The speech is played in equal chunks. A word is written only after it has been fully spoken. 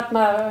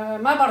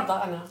الكلمات ما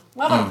برضى أنا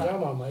ما برضى. يا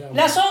ماما يا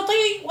ماما. لا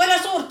صوتي ولا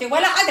صورتي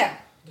ولا حدا.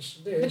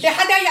 بدي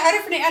حدا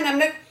يعرفني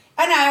أنا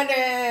أنا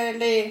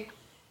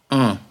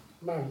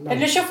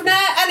اللي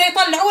شفناه أنا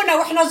يطلعونا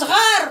وإحنا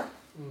صغار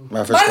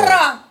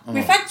برا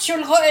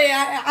بيفتشوا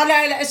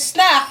على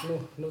السلاح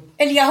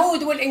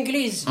اليهود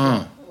والإنجليز.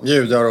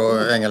 Judar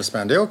och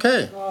engelsmän, det är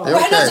okej.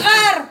 واحنا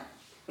صغار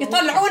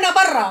يطلعونا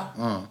برا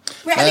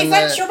ويعني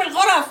يفتشوا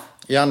بالغرف.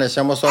 Jannis,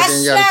 jag måste ha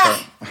din hjälp här.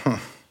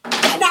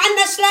 احنا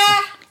عندنا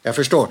سلاح. Jag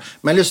förstår.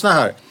 Men lyssna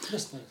här.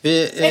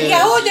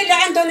 اليهود اللي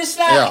عندهم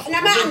سلاح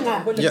احنا ما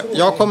عندنا.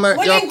 Jag kommer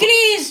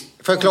والإنجليز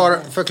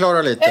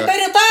förklara lite.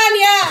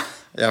 بريطانيا.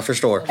 Jag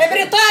förstår.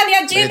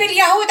 بريطانيا تجيب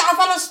اليهود على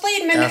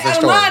فلسطين من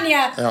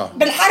ألمانيا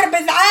بالحرب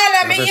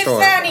العالمية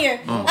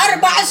الثانية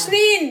 4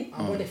 سنين.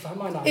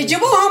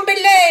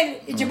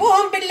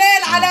 يجيبوهم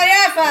بالليل على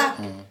يافا.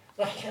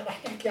 راح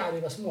يحكي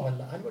علي بس مو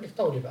هلا هنقول لك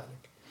طولي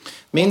بالك.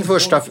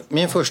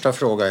 Min första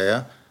fråga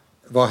är,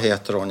 vad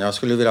heter hon? Jag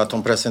skulle vilja att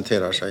hon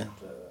presenterar sig.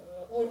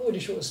 قولي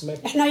شو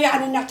اسمك. احنا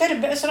يعني نعترف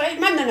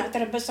بإسرائيل؟ ما بدنا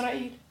نعترف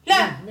بإسرائيل.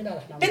 لا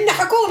بدنا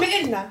حكومة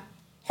إلنا،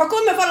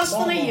 حكومة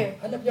فلسطينية.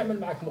 هلا بيعمل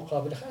معك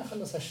مقابلة. خلينا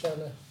نخلص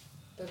هالشغلة.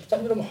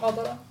 بتعملوا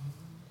محاضرة؟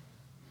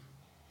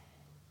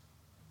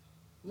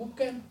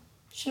 ممكن.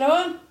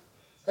 شلون؟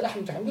 هلا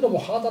احنا بتعملوا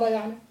محاضرة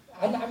يعني؟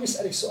 هلا عم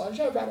يسألك سؤال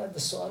جاوب على قد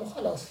السؤال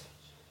وخلاص.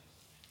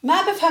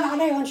 ما بفهم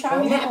عليهم شو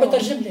عم يحكوا. ما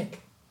بترجم لك.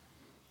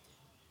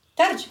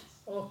 ترجم.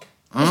 اوكي.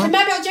 اللي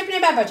ما بيعجبني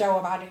ما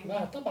بجاوب عليه.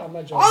 لا طبعا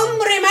ما جاوب.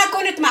 عمري ما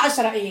كنت مع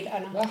إسرائيل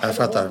أنا.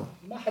 أفتر.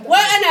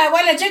 وأنا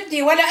ولا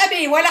جدي ولا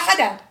أبي ولا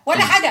حدا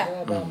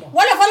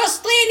ولا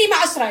فلسطيني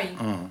مع إسرائيل.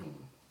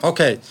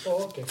 Okej.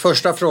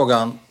 Första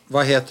frågan,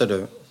 vad heter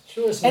du?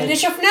 اللي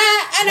شفناه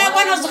أنا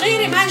وأنا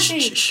صغيرة ما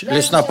نشي.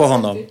 Lyssna på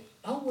honom.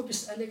 هو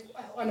بيسألك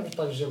وأنا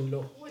بترجم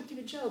له وأنت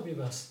بتجاوبي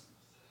بس.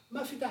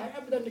 ما في داعي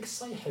أبدا إنك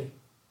تصيحي.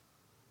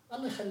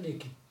 الله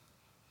يخليكي.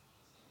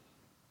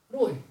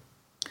 روي.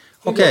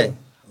 Okej.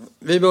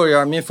 Vi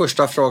börjar. Min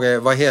första fråga är,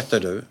 vad heter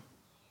du?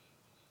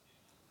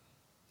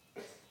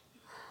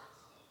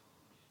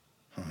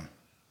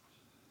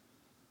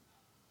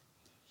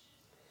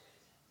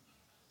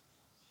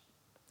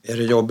 Är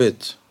det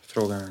jobbigt?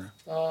 Fråga.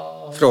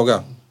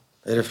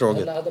 Är det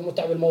frågor? هذا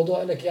متعب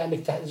الموضوع لك يعني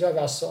انك تجاوب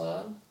على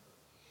السؤال.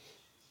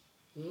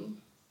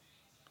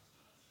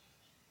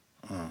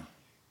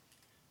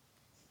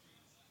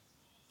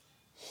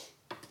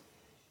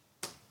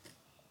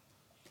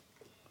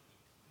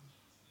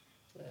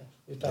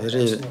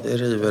 Det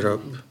river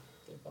upp.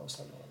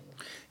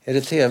 Är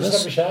det tv?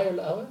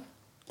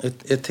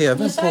 Är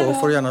tvn på?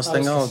 Får gärna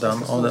stänga av den.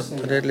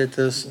 Det är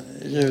lite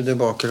ljud i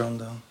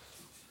bakgrunden.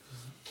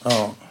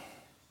 Ja.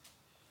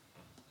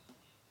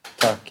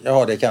 Tack.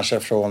 Ja, det är kanske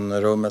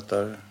från rummet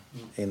där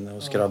inne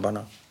hos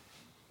grabbarna.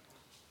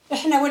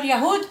 إحنا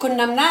واليهود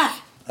كنا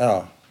مناح.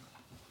 Ja.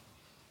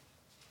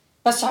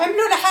 بس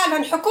عملوا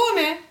لحالهم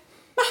حكومة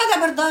ما حدا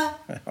برضاه.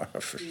 Ja,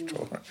 jag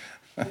förstår.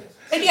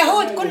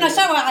 اليهود كنا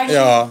سوا عايشين.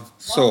 Ja,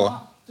 så.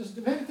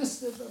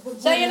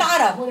 زي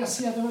العرب.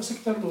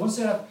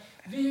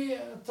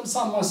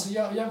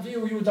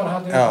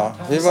 Ja,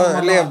 vi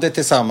levde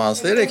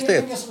tillsammans, det är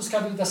riktigt.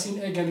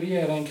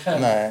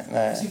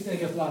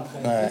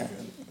 Nej.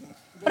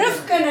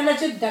 رفقا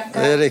لجدك.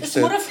 Det är riktigt.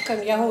 اسمه رفقا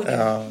يهودي.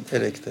 Ja, det är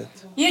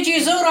riktigt. يجي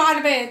يزوره على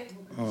البيت.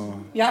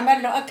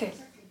 يعمل له أكل.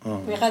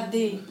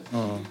 ويغديه.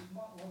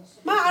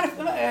 ما أعرف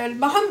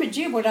المهم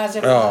تجيبه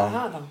لازم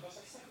هذا.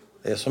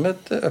 Det är som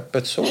ett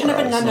öppet sår. احنا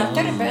بدنا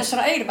نعترف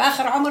بإسرائيل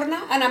بآخر عمرنا.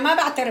 أنا ما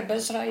بعترف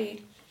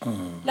بإسرائيل.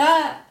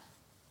 لا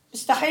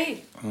مستحيل.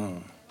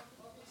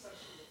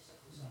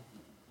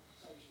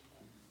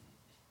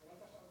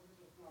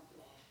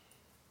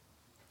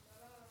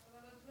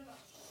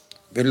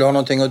 Vill du ha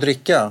någonting att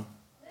dricka?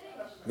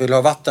 Vill du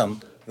ha vatten?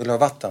 Vill du ha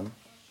vatten?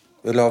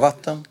 Vill du ha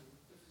vatten?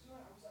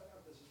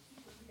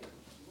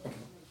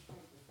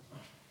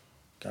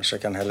 Kanske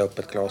kan hälla upp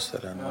ett glas till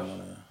den.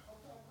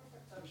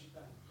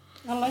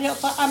 الله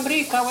يقطع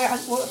أمريكا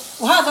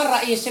وهذا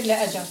الرئيس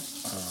اللي أجا.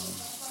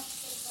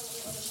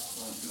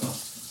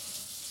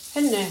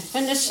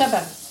 هن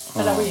السبب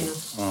تلوينا.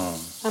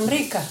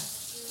 أمريكا.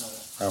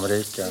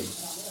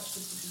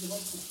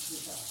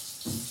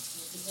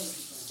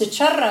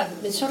 نتشرد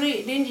من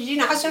سوريا لين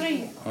جينا على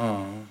سوريا.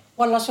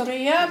 والله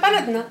سوريا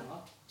بلدنا.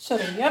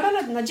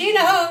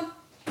 جينا هون.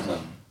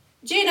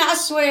 جينا على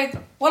السويد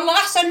والله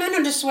أحسن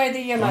منهم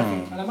السويدية ما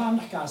في. أنا ما عم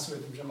نحكي على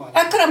السويد بجماعة.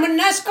 أكرم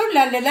الناس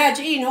كلها اللي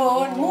لاجئين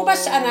هون مو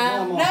بس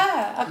أنا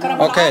لا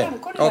أكرم العالم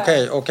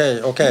كلها. أوكي.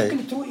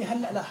 ممكن تروقي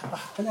هلا لا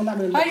خلينا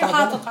نعمل. هاي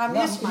حاطط عم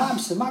يسمع.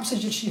 ما عم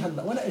سجل شيء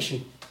هلا ولا إشي.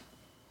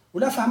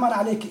 ولا فهمان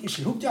عليك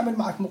إشي هو بده يعمل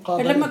معك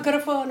مقابلة.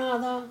 الميكروفون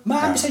هذا. ما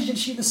عم يسجل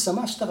شيء لسه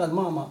ما اشتغل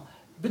ماما.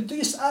 بده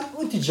يسأل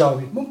وأنت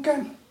تجاوبي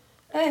ممكن؟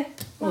 إيه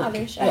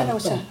معلش أهلا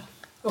وسهلا.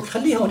 أوكي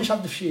خليها هون ليش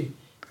عم تفشي؟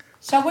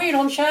 سوي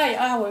لهم شاي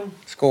قهوة.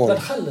 Skål.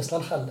 لنخلص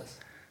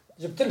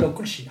جبت لهم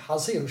كل شيء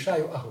حصير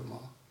وشاي وقهوة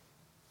ماما.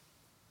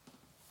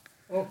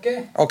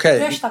 أوكي. Okej.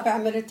 ليش طب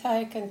عملت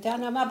هيك أنت؟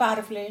 أنا ما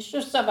بعرف ليش شو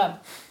السبب.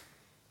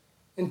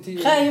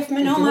 خايف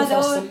منهم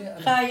هذول؟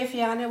 خايف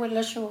يعني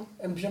ولا شو؟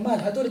 ام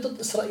جمال هذول ضد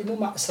اسرائيل مو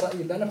مع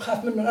اسرائيل. انا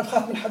بخاف منهم، انا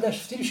بخاف من حدا.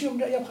 شفتي شو يوم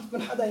من الايام بخاف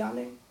من حدا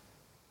يعني؟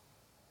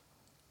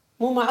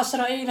 مو مع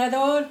اسرائيل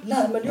هذول؟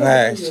 لا مليون.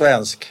 Nej,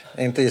 svensk,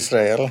 inte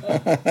Israel.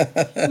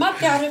 ما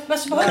بتعرف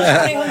بس بهون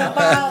عليهم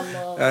بعض.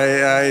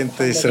 Jag är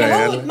inte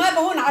Israel. ما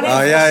بهون Ja,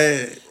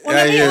 عليهم. jag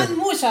är ju...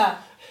 موسى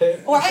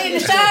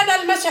وعيسى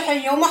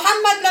للمسيحية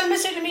ومحمد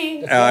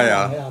للمسلمين. Ja.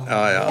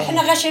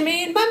 احنا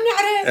غشيمين ما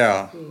بنعرف.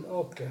 Ja.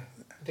 اوكي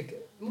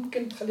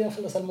ممكن تخلينا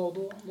نخلص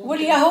الموضوع.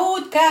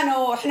 واليهود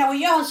كانوا احنا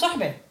وياهم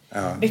صحبة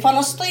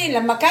بفلسطين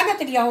لما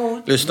كانت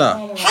اليهود.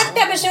 Lyssna.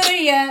 حتى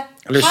بسوريا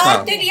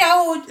حارة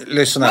اليهود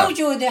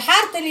موجودة.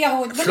 حارة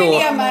اليهود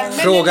باليمن.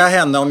 Fråga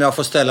henne om jag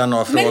får ställa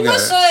några frågor.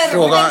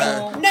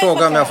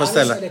 Fråga om jag får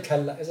ställa. أسألك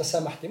هلا إذا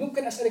سمحتي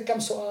ممكن أسألك كم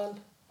سؤال؟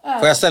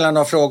 Får jag ställa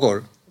några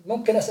frågor?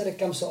 ممكن أسألك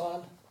كم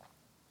سؤال؟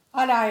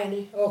 على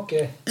عيني.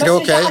 اوكي. بس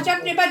إذا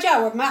عجبني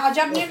بجاوب ما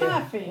عجبني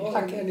ما في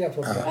حكي.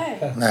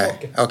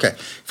 Nej, okej.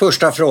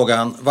 Första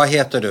frågan, vad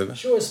heter du?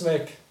 شو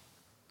اسمك؟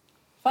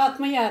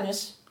 فاطمة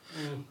يانس.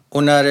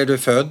 Och när är du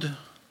född?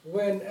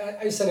 وين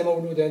أي سنة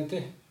مولودة أنت؟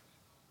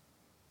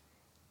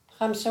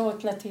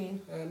 35.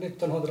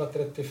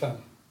 1935.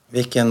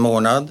 Vilken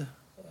månad?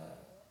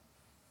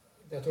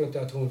 Jag tror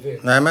inte att hon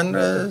vet. Nej, men...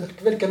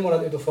 Vilken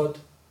månad är du född?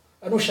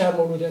 أنو شهر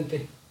مولودة أنت؟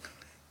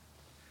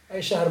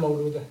 أي شهر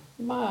مولودة؟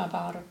 ما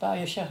بعرف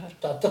بأي شهر.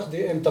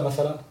 تعتقدي إمتى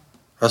مثلا؟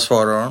 Vad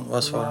svarar hon?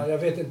 Vad svarar hon? Jag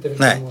vet inte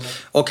vilken månad.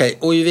 Okej,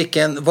 och i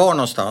vilken... Var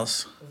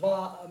någonstans?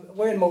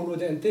 وين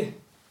مولودة أنت؟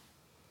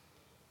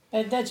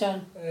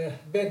 الدجن.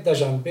 بيت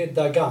دجن. بيت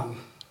داغان.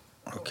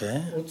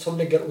 Okej. Som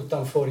ligger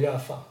utanför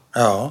Jaffa.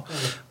 Ja.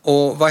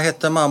 Och vad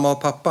hette mamma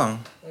och pappa?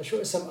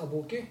 شو اسم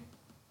أبوكي؟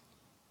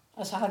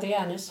 أسعد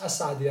يانس.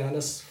 أسعد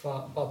يانس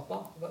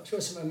بابا. شو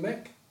اسم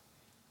أمك؟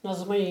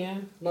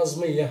 نظمية.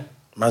 نظمية.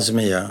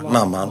 Mazmia,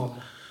 mamman.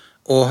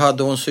 Och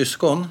hade hon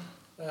syskon?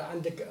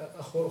 عندك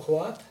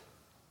أخوات؟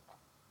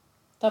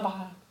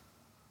 طبعا.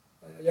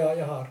 Ja,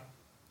 jag har.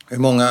 Hur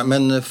många?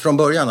 Men från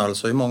början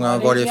alltså? Hur många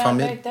var det i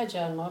familj?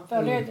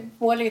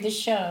 وليد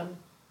الشام.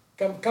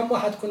 كم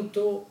واحد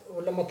كنتوا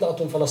لما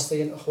طلعتوا من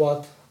فلسطين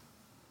أخوات؟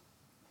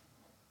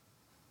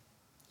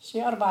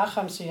 شيء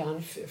 4-5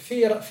 يعني.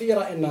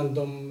 fyra innan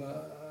de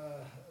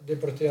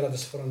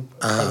deporterades från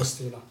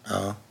Palestina.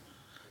 Ja.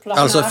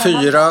 Alltså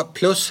 4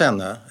 plus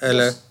henne?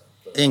 Eller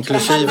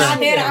inklusive?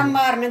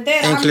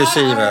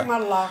 Inklusive.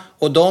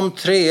 Och de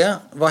 3,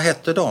 vad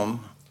hette de?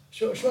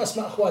 شو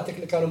اسماء اخواتك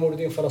اللي كانوا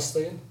موجودين في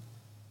فلسطين؟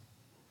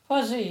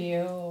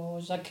 فوزية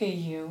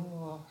وزكية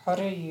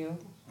وحرية.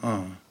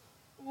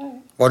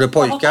 Var det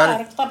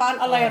pojkar?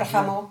 طبعا الله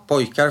يرحمه.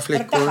 Pojkar,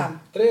 flickor?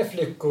 3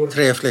 flickor.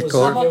 3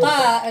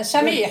 flickor.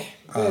 سميح.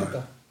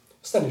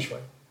 استني شوي.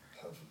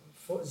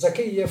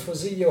 زكية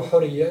فوزية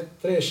وحرية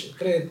 3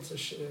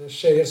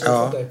 tjejer som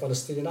födda i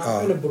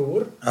Palestina. En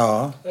bror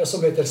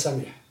som heter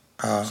Samih.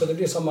 Så det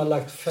blir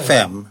sammanlagt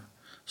 5.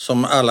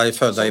 Som alla är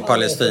födda i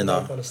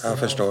Palestina. Jag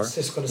förstår.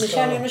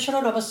 مشان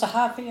ينشرونا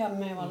بالصحافة يا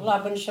أمي والله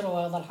بنشروا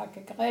هذا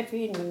الحكي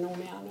خايفين منهم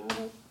يعني.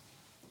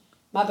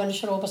 ما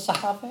بنشروه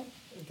بالصحافة.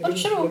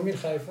 بنشروه. مين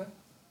خايفة؟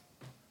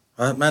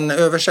 Men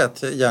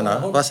översätt gärna.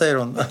 Vad säger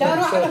hon?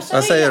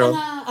 Vad säger hon?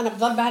 أنا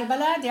بضل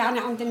بهالبلد يعني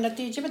عند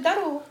النتيجة بدي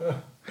أروح.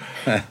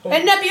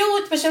 إننا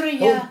بيوت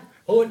بسوريا.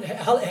 هون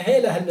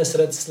هلا هالناس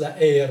rädsla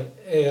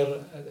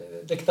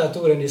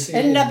diktaturen i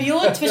Syrien. إننا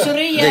بيوت في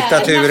سوريا.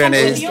 Diktaturen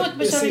i بيوت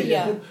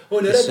بسوريا.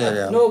 hon är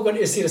rädd att någon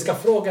i Syrien ska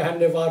fråga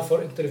henne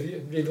varför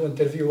blir du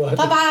intervjuad.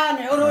 طبعا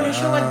يقولوا لي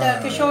شو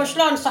بدك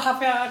شلون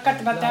صحفية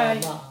كتبت هاي.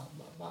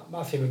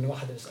 ما في منه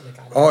واحد يسألك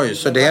عليه. Oj,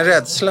 så det är en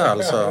rädsla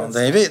alltså.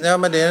 Ja,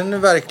 men det är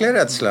en verklig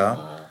rädsla.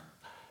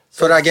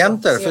 För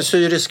agenter, för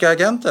syriska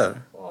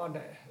agenter.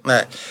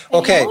 Nej,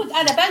 okej.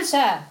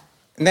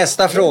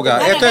 Nästa fråga.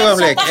 Ett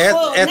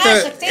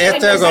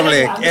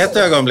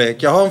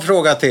ögonblick. Jag har en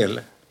fråga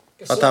till.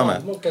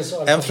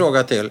 En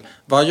fråga till.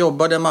 Vad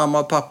jobbade mamma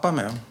och pappa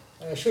med?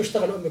 شو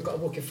اشتغل أمك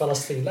وأبوك في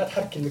فلسطين؟ لا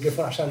تحركي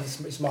الميكروفون عشان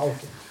يسمعوك.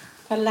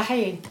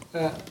 فلاحين.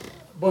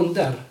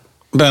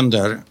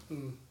 Bönder.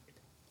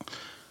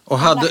 Och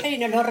hade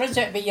فلاحين اللي هو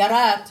الرزق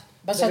بيارات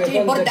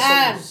بساتين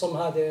بردقان.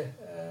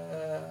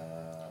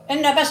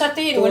 إننا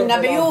بساتين وإننا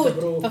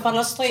بيوت في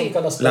فلسطين.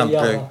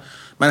 Lantbruk.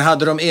 Men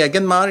hade de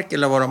egen mark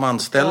eller var de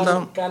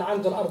anställda? كان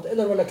عندهم أرض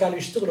إلهم ولا كانوا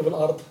يشتغلوا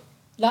بالأرض؟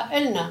 لا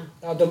إلنا.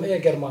 عندهم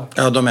äger mark.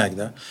 Ja, de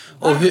ägde.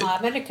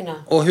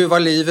 Och hur var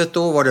livet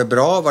då? Var det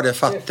bra? Var det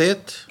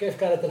fattigt? كيف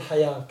كانت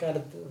الحياة؟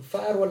 كانت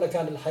فقر ولا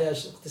كان الحياة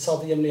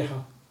اقتصادية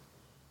منيحة؟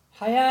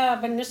 حياة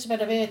بالنسبة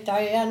لبيت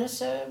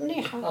عيانس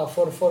منيحة.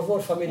 för vår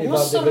familj var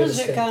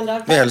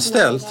det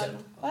välställt.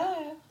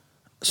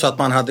 Så att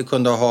man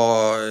kunde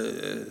ha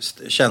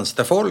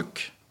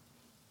tjänstefolk.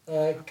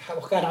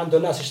 وكان عنده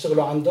ناس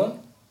يشتغلوا عندهم.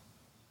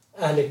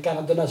 أهلك كان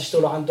عنده ناس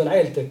يشتغلوا عندهم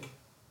عيلتك.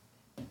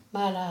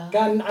 ما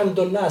كان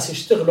عنده ناس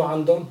يشتغلوا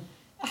عندهم.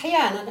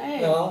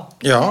 أحيانا.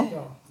 Ja.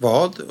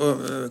 Vad?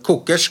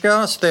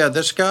 Kokerska,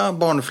 städerska,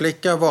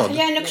 barnflicka, vad?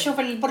 أحيانا نكشف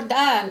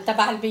البردقان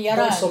تبع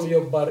البيارات. De som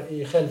jobbar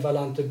i själva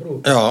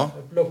lantbruk. Ja.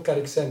 Plockar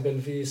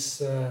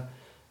exempelvis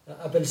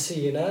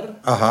apelsiner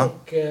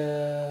och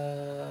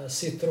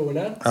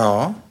citroner.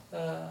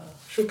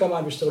 شو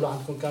كمان بيشتغلوا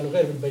عندكم كانوا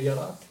غير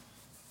بالبيارات؟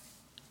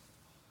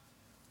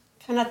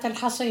 كانت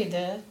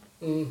الحصيدة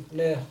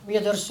ليه؟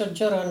 بيدرسوا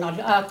الجرن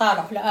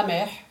طالعوا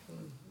القمح.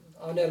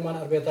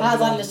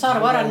 هذا اللي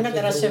صار ورا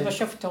المدرسة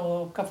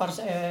شفته كفر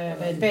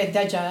بيت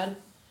دجال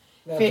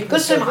في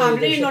قسم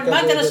عاملينه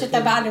المدرسة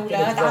تبع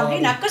الأولاد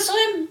عاملينها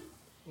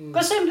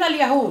قسم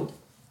لليهود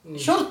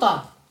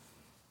شرطة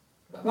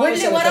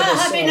واللي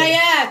وراها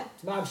بنايات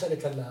ما عم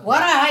سألك هلا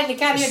وراها اللي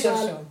كان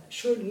يدرسوا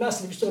شو الناس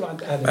اللي بيشتغلوا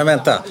عند أهلهم. Men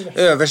vänta,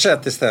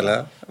 översätt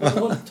istället.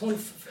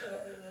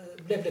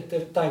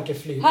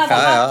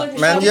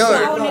 Men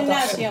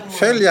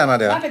följ gärna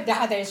det. ما بدي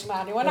حدا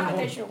يسمعني ولا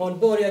حدا يشوف. Hon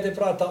började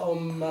prata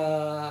om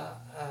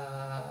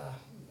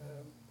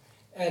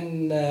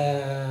en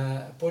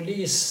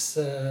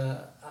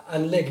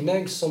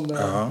polisanläggning som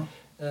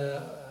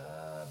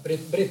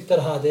britter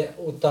hade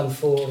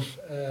utanför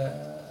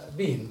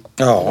byn.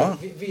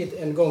 Vid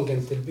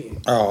ingången till byn.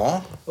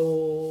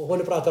 Och hon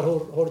pratar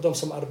hur de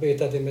som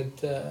arbetade med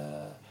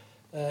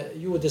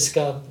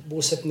judiska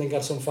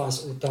bosättningar som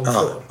fanns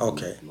utanför.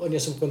 Och ni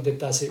som kunde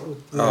ta sig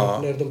ut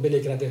när de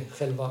belägrade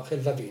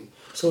själva byn.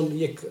 Så hon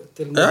gick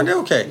till det är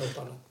okej.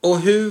 Och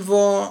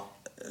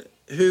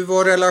hur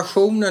var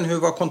relationen, hur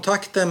var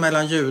kontakten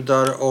mellan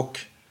judar och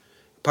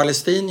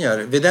palestinier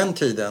vid den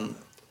tiden?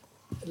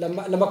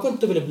 لما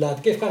كنت بالبلاد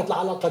كيف كانت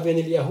العلاقة بين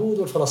اليهود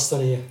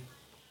والفلسطينيين؟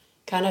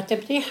 كانت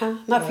منيحة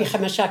ما في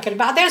مشاكل.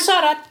 بعدين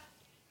صار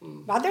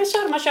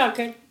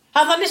مشاكل.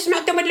 هذا اللي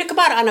سمعته من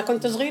الكبار. أنا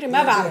كنت صغيرة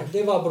ما بعرف.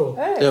 Det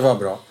var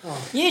bra.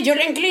 يجوا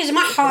الإنجليز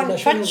معهم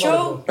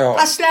فتشوا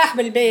أسلحة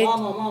بالبيت.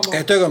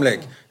 Ett ögonblick.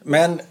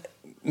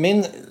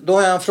 Men då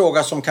har jag en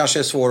fråga som kanske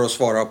är svår att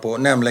svara på.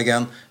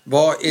 Nämligen,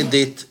 vad är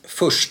ditt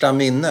första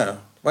minne?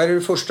 Vad är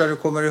det första du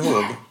kommer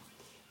ihåg?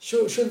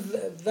 شو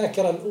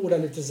الذاكرة الأولى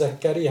اللي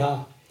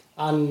تتذكريها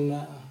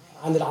عن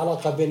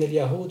العلاقة بين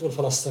اليهود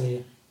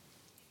والفلسطينيين؟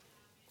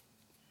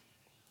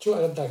 شو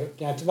أتذكر؟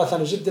 يعني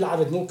مثلا جد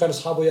العبد مو كان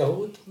أصحابه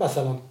يهود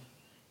مثلا؟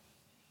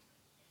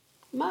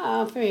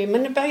 ما في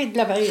من بعيد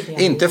لبعيد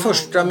يعني. Inte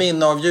första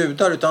minne av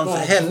judar utan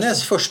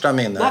hennes första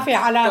minne. ما في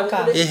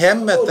علاقة. I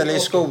hemmet eller i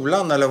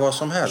skolan eller vad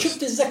som helst. شو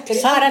بتتذكري؟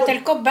 صارت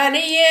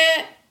الكوبانية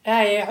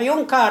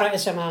عيون كارة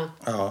اسمها.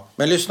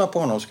 Men lyssna på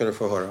honom ska du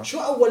få höra. شو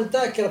أول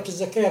ذاكرة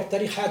بتتذكريها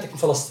بتاريخ حياتك في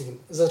فلسطين؟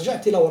 إذا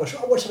رجعتي لورا شو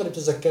أول شغلة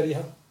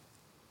بتتذكريها؟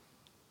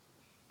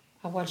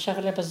 أول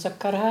شغلة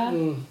بتذكرها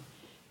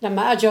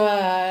لما أجوا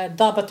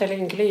الضابط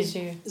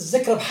الإنجليزي.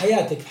 الذكرى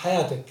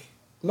بحياتك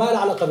ما لها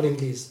علاقة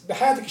بالإنجليز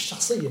بحياتك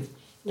الشخصية.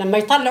 لما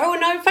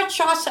يطلعونا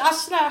يفتشوا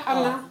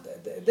أسلحة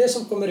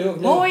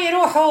هو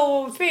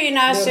يروحوا في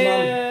ناس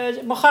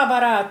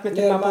مخابرات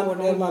مثل ما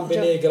بقولوا. När man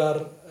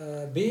belägrar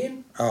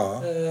byn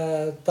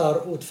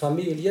tar ut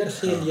familjer,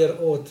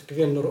 skiljer åt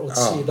kvinnor åt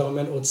sida och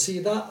män åt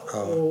sida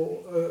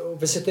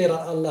och visiterar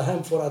alla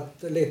hem för att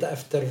leta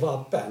efter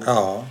vapen.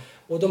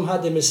 Och de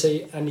hade med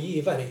sig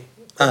angivare.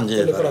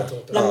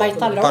 لما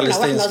يطلعونا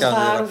واحنا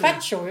صغار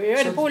وفتشوا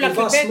يقلبوا لك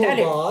البيت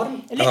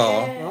ألف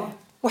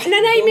واحنا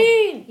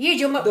نايمين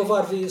يجوا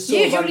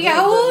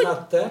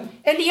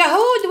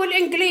اليهود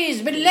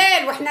والانجليز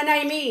بالليل واحنا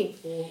نايمين.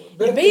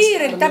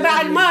 البير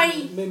تبع المي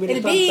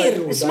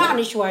البير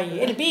اسمعني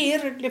شوي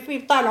البير اللي فيه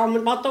بيطالعوا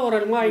من مطور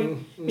المي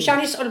مشان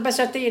يسقوا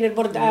البساتين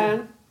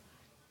البردقان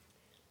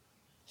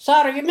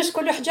صاروا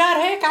يمسكوا الحجار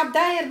هيك على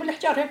الداير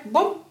بالحجار هيك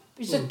بوم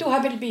يزتوها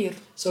بالبير.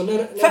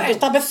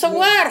 طب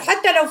الثوار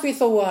حتى لو في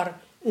ثوار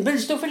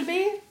نبلزتوا في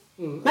البير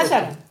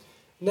مثلا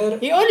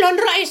يقول لهم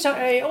رئيس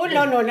يقول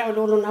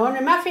لهم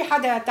هون ما في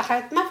حدا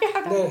تحت ما في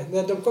حدا.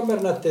 När de kommer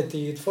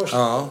nattetid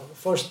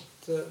först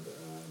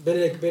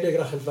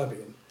belägrar själva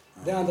byn.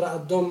 Det andra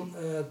att de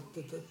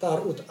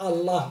tar ut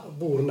alla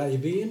borna i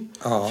byn,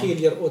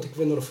 skiljer åt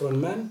kvinnor från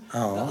män.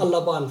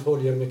 Alla barn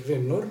följer med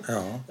kvinnor.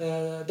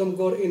 De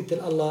går in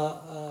till alla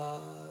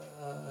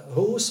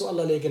hus och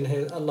alla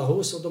lägenheter, alla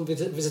hus och de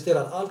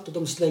visiterar allt och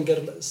de slänger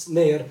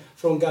ner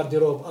från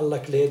garderob alla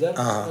kläder,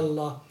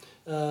 alla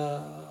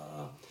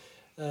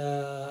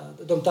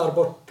de tar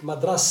bort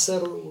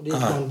madrasser och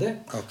liknande.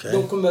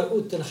 De kommer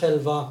ut till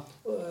själva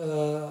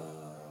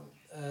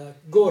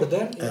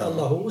gården i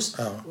alla hus.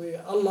 Och i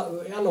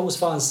alla hus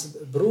fanns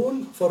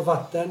bron för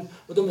vatten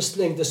och de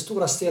slängde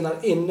stora stenar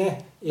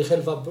inne i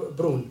själva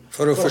bron.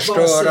 För att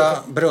förstöra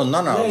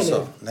brunnarna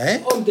alltså?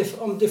 Nej.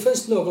 Om det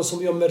finns någon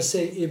som gömmer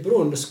sig i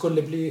bron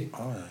skulle bli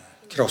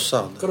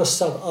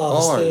krossad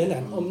av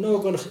stenen. Om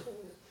någon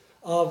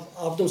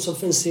av de som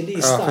finns i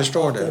listan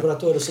av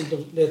laboratorier som de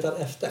letar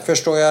efter.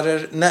 Förstår jag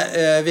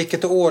det?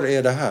 Vilket år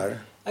är det här?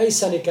 أي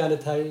سنة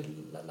كانت هاي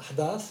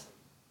الأحداث؟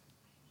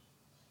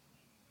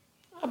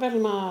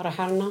 قبل ما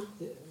رحلنا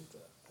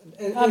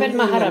قبل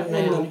ما هربنا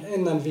يعني.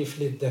 إنن في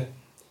فليدة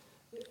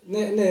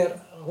نير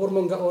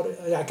هرمونجا أور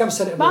يعني كم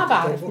سنة؟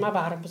 ما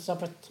بعرف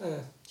بالضبط.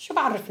 شو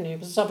بعرفني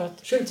بالضبط؟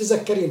 شو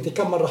بتتذكري أنت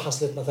كم مرة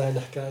حصلت مثلا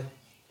الحكاية؟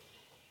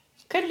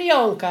 كل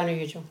يوم كانوا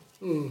يجوا.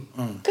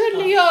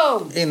 كل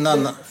يوم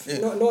Innan,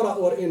 några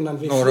år innan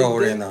vi några år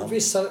flydde. innan.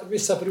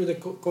 Vissa perioder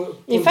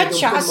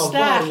يفتشوا على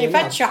السلاح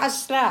يفتشوا على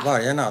السلاح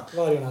varje natt.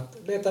 Varje natt.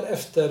 Letar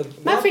efter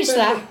ما في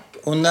سلاح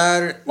Och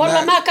när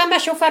والله ما كان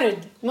مشوا فرد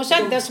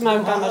مسدس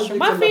ما كان مشوا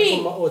ما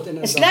في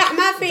سلاح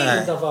ما في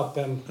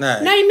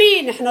nej.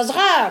 نايمين احنا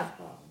صغار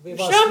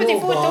شلون بدي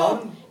يفوتوا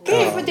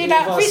كيف بدي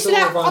لا في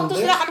سلاح حطوا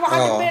سلاح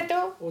الواحد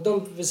ببيته Och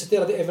de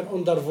visiterade även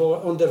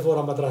under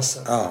våra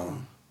madrasser. Ja.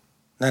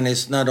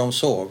 När de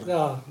sov.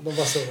 Ja, de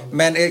var sovande.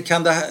 Men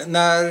kan det,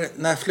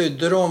 när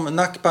flydde de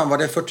Nakban, var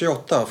det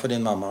 48 för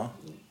din mamma?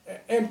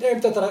 امتى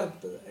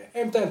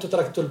انتوا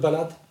تركتوا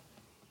البلد؟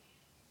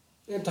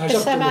 امتى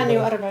هجرتوا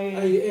 48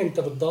 اي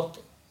امتى بالضبط؟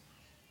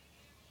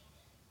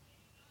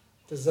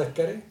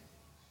 تتذكري؟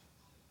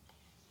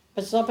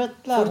 بالضبط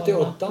لا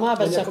والله ما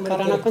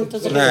بتذكر انا كنت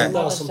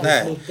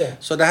Nej.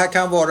 Så det här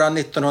kan vara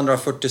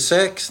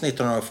 1946,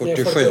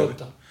 1947.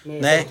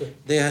 Nej,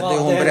 det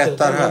hon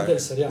berättar här.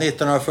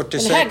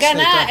 1946.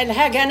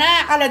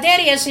 الهجناء على دير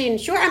ياسين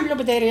شو عملوا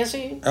بدير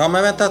ياسين؟ Ja,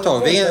 men vänta ett tag.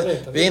 Vi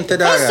är inte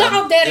där än.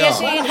 فصعوا بدير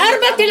ياسين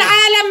هربت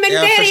العالم من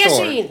دير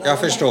ياسين. Jag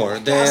förstår.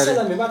 Det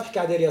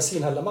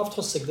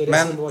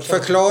men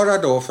förklara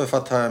då för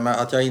Fatima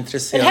att jag är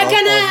intresserad av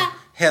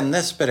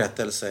hennes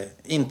berättelse.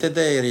 Inte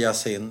Deir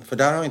Yassin, för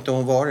där har inte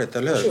hon varit,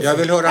 eller hur? Jag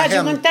vill höra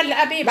henne.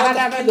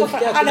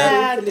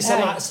 اللي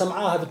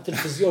سمعاها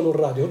بالتلفزيون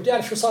والراديو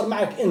بتعرف شو صار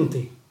معك انت.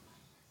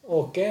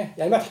 اوكي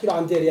يعني ما تحكي له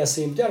عن دير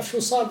ياسين بتعرف شو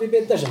صار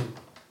ببيت دجن.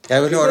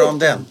 Jag vill höra om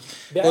den.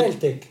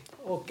 بعائلتك.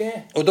 اوكي.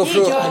 Och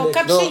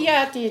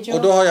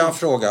då har jag en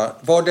fråga.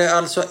 Var det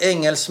alltså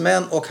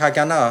engelsmän och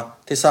Haganah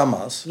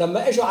tillsammans?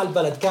 لما اجوا على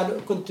البلد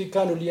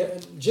كانوا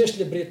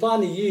الجيش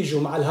البريطاني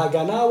ييجوا مع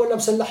الهاغانا ولا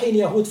مسلحين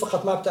يهود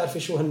فقط ما بتعرفي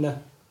شو هن؟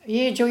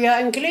 ييجوا يا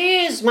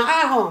انجليز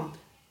معاهم.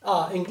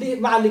 انجليز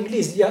مع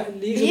الانجليز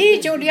اللي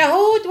ييجوا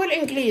اليهود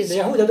والانجليز.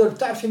 اليهود هذول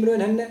بتعرفي من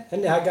وين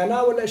هن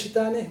هاغانا ولا شيء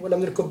ثاني ولا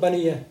من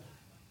الكوبانيه؟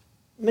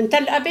 من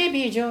تل ابيب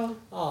يجوا.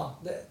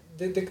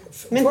 من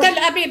من تل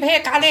ابيب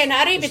هيك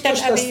علينا قريبه تل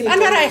ابيب.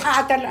 انا رايحه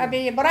على تل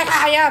ابيب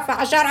رايحه على يافا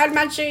على شارع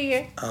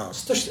المنشيه.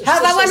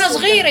 هذا وانا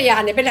صغيره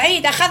يعني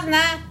بالعيد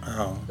اخذنا.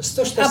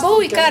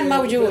 ابوي كان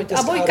موجود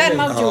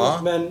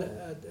Men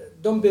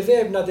de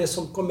beväpnade det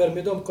som kommer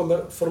med dem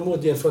kommer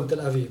förmodligen från Tel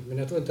Aviv. Men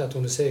jag tror inte att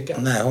hon är säker.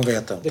 Nej, hon vet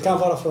inte. Det kan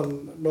vara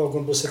från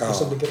någon bosättning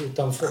som ligger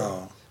utanför.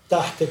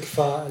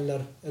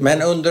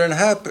 Men under den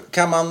här,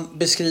 kan man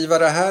beskriva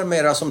det här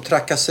mera som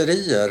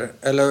trakasserier?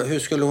 Eller hur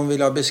skulle hon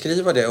vilja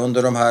beskriva det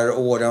under de här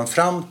åren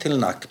fram till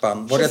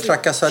Nakban? Var det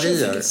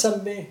trakasserier?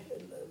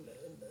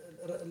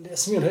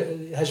 اسمين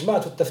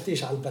هجمات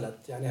والتفتيش على البلد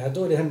يعني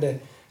هدول هن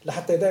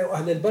لحتى يضايقوا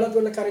اهل البلد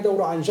ولا كانوا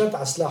يدوروا عن جد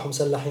على سلاح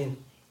ومسلحين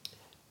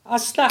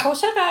أصلح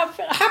وسبب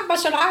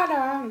حبسوا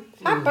العالم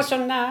حبسوا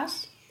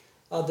الناس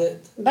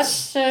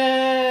بس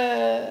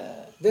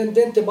det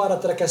är inte bara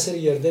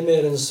trakasserier, det är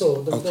mer än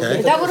så.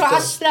 يدوروا على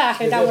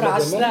السلاح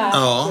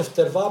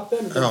efter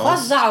vapen.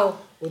 وزعوا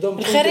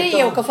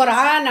الخيرية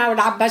وكفرعانة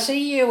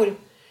والعباسية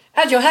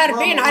أجوا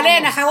هاربين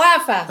علينا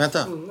حوافة.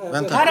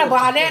 هربوا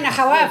علينا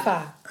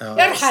حوافة.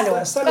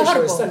 ارحلوا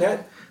هربوا.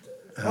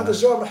 هذا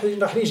الجواب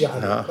رح نيجي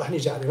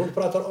عليه. Hon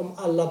pratar om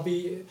alla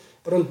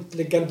runt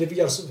liggande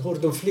byar hur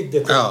de flydde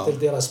till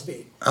deras by.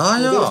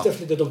 Därefter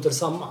flydde de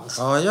tillsammans.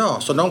 Ja,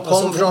 så de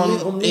kom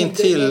från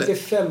intill.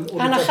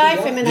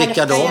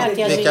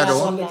 Vilka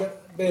då?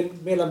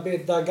 mellan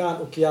Beit Dagan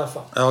och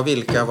Jaffa. Ja,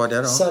 vilka var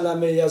det då?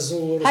 Salame,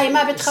 Yazur. هاي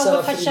ما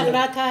بتخوف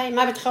هالشغلات هاي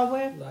ما بتخوف؟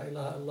 لا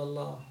إله إلا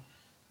الله.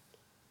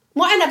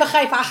 مو أنا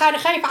بخايف على حالي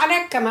خايف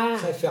عليك كمان.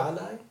 خايفة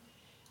علي؟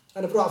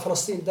 أنا بروح على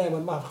فلسطين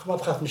دائما ما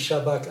بخاف من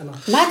الشباك أنا.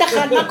 ما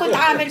دخل ما كنت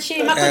عامل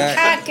شيء ما كنت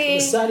حاكي.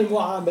 لساني مو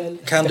عامل.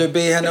 Kan du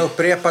be henne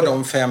upprepa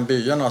de 5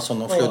 byarna som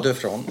de flydde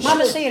från? ما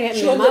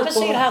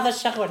بصير هذا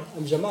الشغل.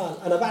 أم جمال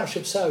أنا بعرف شو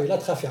بساوي لا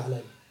تخافي علي.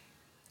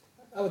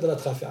 أبدا لا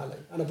تخافي علي.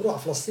 أنا بروح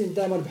على فلسطين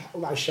دائما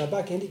بحكوا مع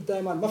الشباك هنيك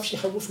دائما ما في شيء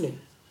يخوفني.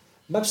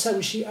 ما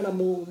بساوي شيء أنا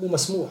مو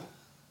مسموح.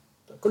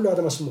 كل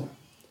هذا مسموح.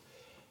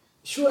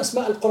 شو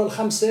أسماء القرى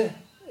الخمسة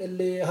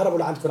اللي هربوا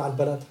لعندكم على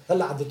البلد؟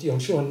 هلا عدتيهم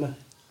شو هن؟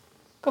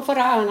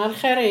 كفرعانة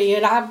الخيرية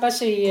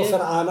العباسية.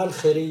 كفرعانة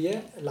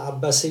الخيرية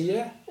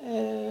العباسية.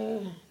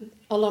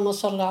 اللهم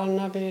صل على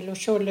النبي.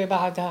 وشو اللي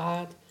بعدها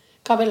عاد؟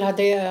 قبلها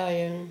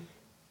دقايق.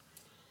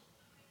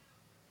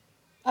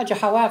 أجوا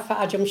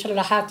حوافة أجوا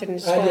مشلحات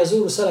النساء. أهل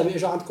يزور وسلمي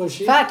إجوا عندكم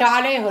شيء؟ فاتوا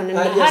عليهم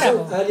إنه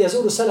هربوا. أهل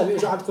يزور وسلمي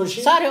إجوا عندكم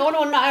شيء؟ صار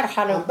يقولوا إنه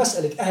ارحلوا. عم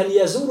بسألك أهل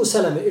يزور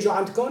وسلمي إجوا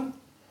عندكم؟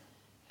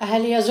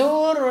 أهل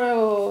يزور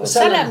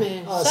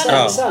وسلمي.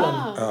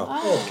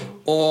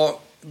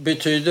 Och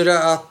betyder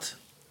det att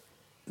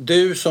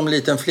du som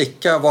liten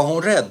flicka var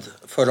hon rädd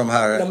för de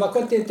här? لما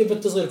كنت أنت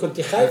بنت صغيرة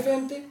كنت خايفة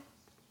أنت؟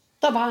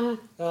 طبعا.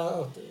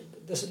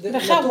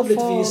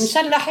 بخوفوا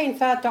مسلحين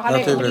فاتوا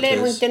عليهم بالليل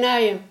وأنت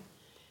نايم.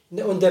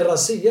 Under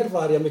rasier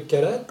varje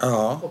mycket rädd.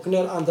 Och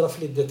när andra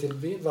flydde till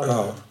byn var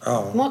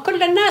rädd. ما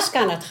كل الناس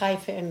كانت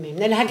خايفة أمي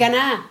من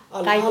الهجناء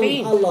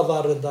خايفين. الله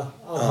var rädda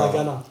av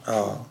Haganah.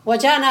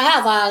 وجانا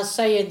هذا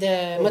السيد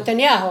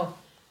نتنياهو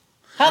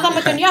هذا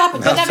ممكن يهبط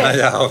بدبل.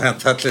 Jag har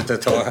väntat lite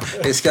tag.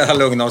 Vi ska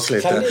lugna oss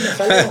lite.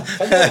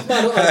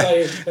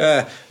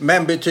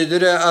 Men betyder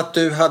det att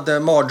du hade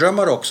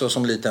mardrömmar också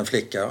som liten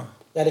flicka?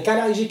 يعني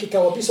كان يجيك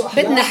كوابيس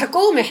واحلام. بدنا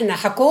حكومة إحنا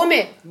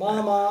حكومة.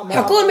 ما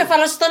حكومة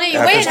فلسطينية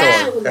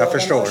وينها؟ Jag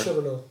förstår.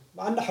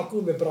 ما عندنا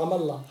حكومة برام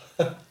الله.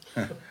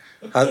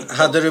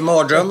 Hade du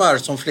mardrömmar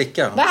som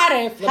flicka?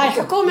 بعرف هاي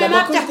حكومة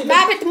ما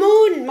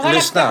بتمون ما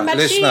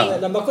بتعمل شيء.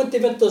 لما كنت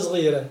بنت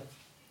صغيرة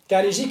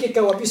كان يجيك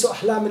كوابيس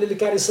واحلام من اللي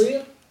كان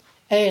يصير.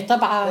 ايه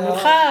طبعا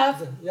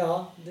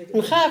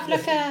نخاف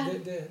لك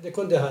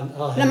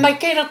لما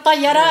يكون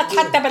الطيارات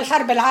حتى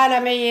بالحرب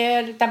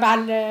العالمية تبع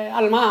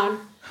الألمان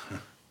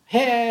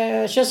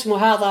شو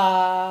اسمه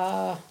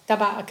هذا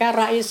تبع كان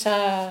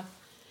رئيسها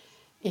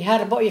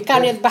يهربوا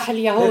كان يذبح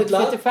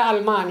اليهود في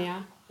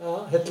ألمانيا.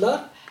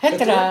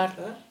 هتلر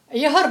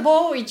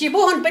يهربوا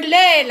يجيبوهم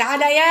بالليل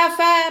على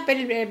يافا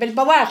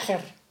بالبواخر.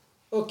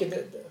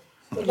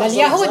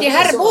 اليهود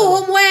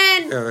يهربوهم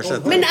وين؟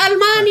 من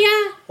ألمانيا.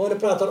 Hon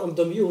pratar om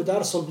de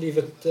judar som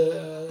blivit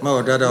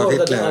mördade av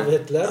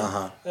Hitler.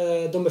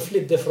 De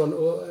flydde från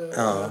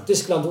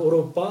Tyskland och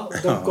Europa.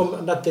 De kom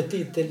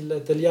nattetid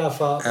till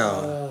Jaffa.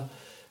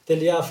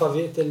 Till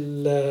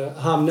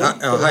hamnen.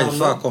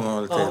 Haifa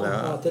kommer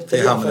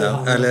till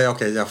hamnen. Eller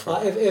okej, Jaffa.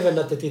 Även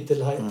nattetid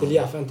till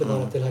Jaffa, inte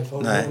bara till Haifa.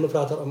 Hon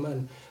pratar om en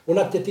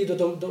nattetid och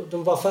de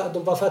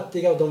var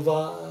fattiga och de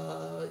var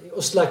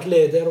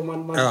usla-kläder och man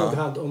tog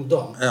hand om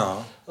dem.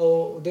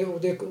 Och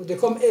det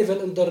kom även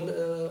under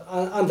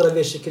andra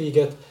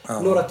världskriget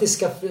några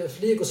tyska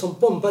flyg som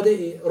bombade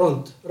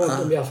runt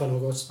om Jaffa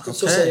något.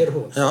 Så säger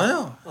hon.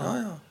 Ja.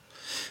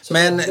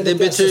 Men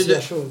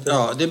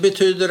det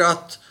betyder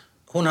att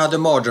hon hade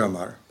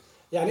mardrömmar.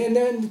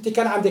 يعني انت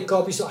كان عندك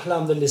كوابيس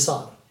واحلام للي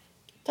صار.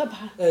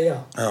 طبعا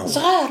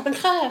صغار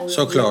بنخاف.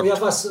 såklart.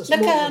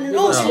 لكن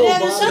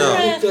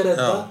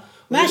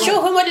ما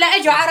نشوفهم ولا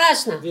اجوا على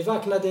راسنا.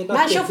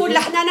 ما نشوفوا ولا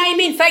احنا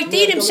نايمين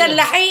فايتين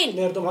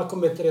مسلحين. De har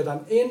kommit redan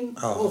in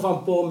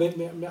ovanpå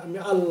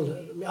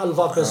med all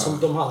vapen som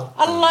de har.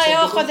 الله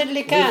ياخذ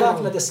اللي كان. Vi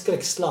vaknade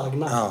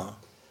skräckslagna.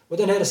 Och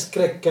den här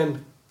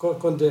skräcken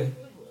kunde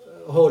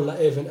hålla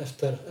även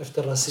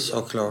efter rasism.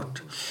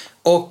 Såklart.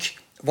 Och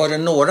var det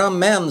några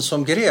män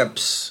som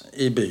greps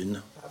i byn?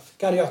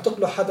 كان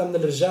يعتقلوا حدا من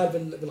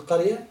الرجال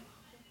بالقرية؟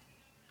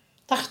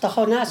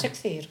 تخطخوا ناس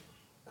كثير.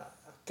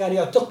 كان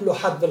يعتقلوا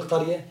حد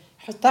بالقرية؟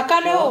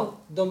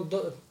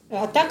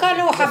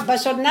 اعتقلوا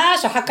حبسوا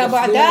الناس وحكموا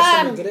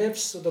اعدام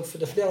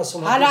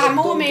على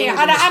عمومي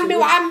على عمي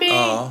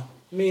وعمي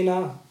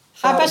مينا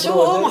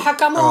حبسوهم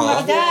وحكموهم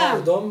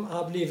اعدام. De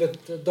har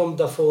blivit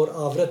dömda för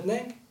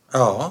avrättning.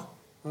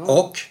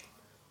 Och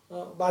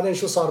بعدين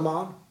شو صار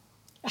معهم؟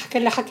 احكي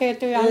اللي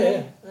حكيته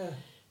يعني.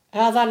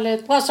 هذا اللي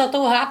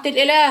توسطوها عبد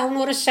الإله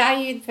ونور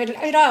السعيد في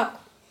العراق.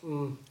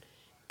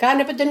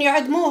 كانوا بدهم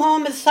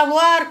يعدموهم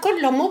الثوار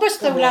كلهم مو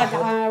بس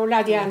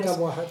اولاد يانس.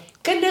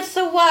 كل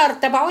الثوار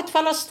تبعوت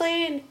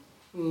فلسطين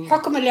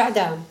حكم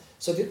الإعدام.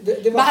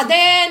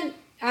 بعدين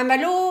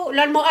عملوه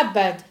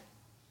للمؤبد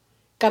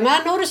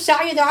كمان نور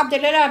السعيد وعبد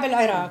الإله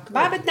بالعراق.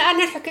 ما بدنا أن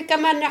نحكي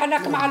كمان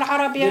نعلق مع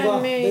العرب يا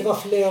أمي.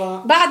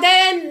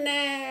 بعدين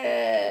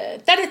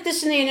 3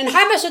 سنين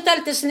انحبسوا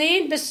 3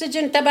 سنين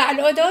بالسجن تبع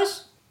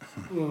القدس.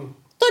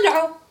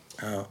 طلعوا.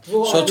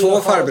 Så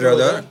 2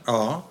 farbröder.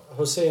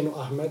 حسين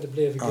وأحمد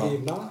blev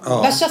gripna.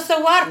 بس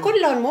الثوار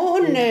كلهم مو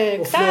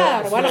هن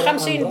كتار ولا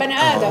 50 بني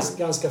آدم.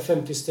 Ganska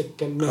 50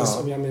 stycken minst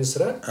om jag minns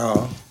rätt.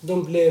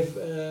 De blev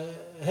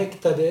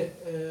häktade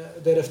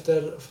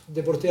därefter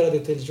deporterade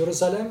till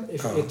Jerusalem i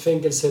ett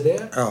fängelse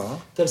där.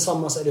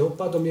 Tillsammans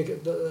allihopa.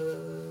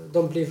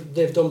 De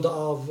blev dömda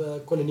av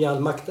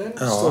kolonialmakten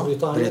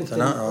Storbritannien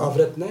till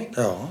avrättning.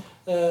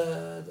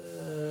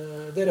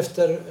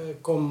 Därefter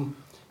kom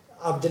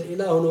عبد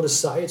الإله ونور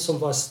السعيد som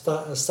var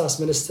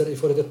statsminister i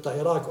före detta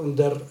Irak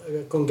under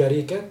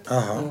kungariket.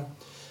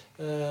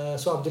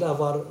 Så Abdullah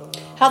var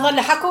هذا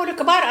اللي حكوا لي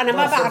كبار أنا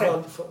ما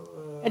بعرف.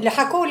 اللي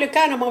حكوا لي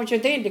كانوا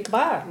موجودين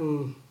الكبار.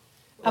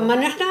 أما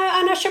نحن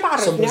أنا شو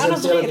بعرفني أنا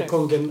صغيرة.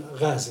 kungen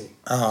Ghazi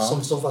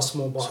som var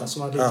små barn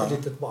som hade ett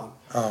litet barn.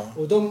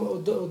 Och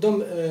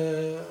de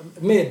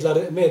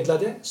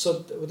medlade så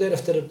och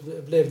därefter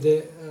blev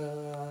det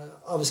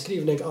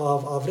avskrivning av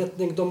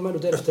avrättningsdomen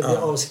och därefter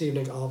blev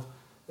avskrivning av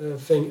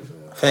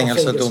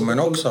fängelsedomen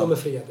också.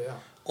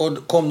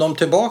 Och kom de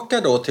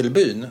tillbaka då till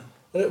byn?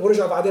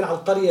 ورجعوا بعدين على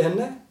القرية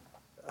هن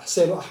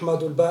حسين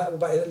وأحمد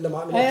والباقي اللي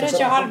معهم.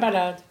 رجعوا على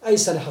البلد. أي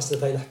سنة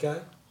حصلت هاي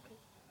الحكاية؟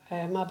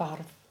 ما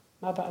بعرف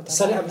ما بقدر.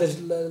 سنة قبل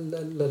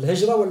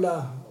الهجرة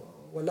ولا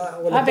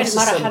قبل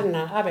ما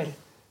رحلنا قبل.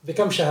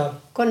 بكم شهر؟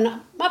 كنا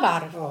ما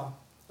بعرف.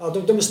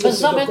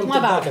 بالضبط ما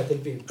بعرف.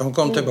 De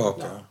kom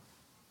tillbaka.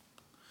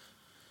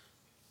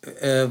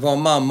 Var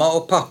mamma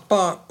och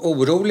pappa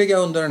oroliga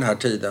under den här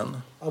tiden?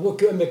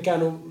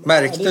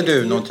 Märkte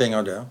du någonting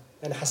av det?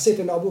 يعني حسيت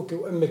إنه أبوك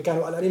وأمك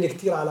كانوا قلقانين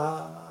كتير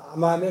على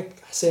عمامك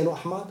حسين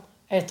وأحمد.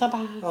 إيه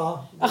طبعا.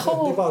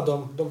 أخوه.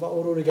 De var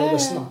oroliga och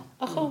ledsna.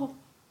 أخوه.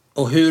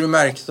 Och hur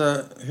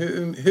märkte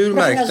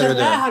du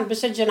det? رحنا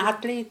بسجن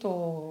عتليت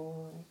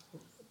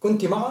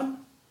كنت معهم؟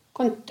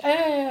 كنت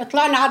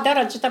طلعنا على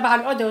الدرج تبع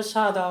القدس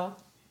هذا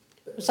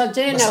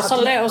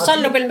وسجينا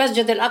وصلوا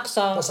بالمسجد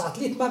الأقصى. بس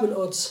عتليت ما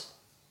بالقدس،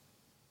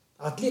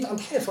 عتليت عند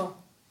حيفا.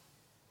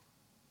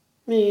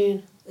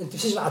 مين؟ انت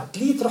بتيجي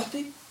عتليت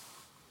رحتي؟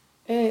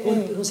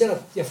 ايه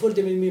صارت يا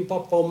فولدي من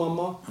بابا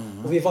وماما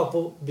وفي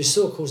بابا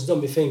بسوق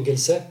وصدم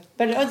بفنجلسة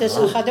بالقدس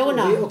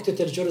أخذونا وفي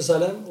أكتة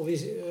الجيروسالم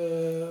وفي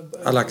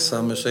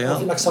الأقصى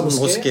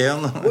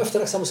موسكين وقفت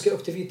الأقصى موسكين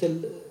أكتفيت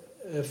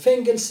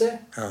الفنجلسة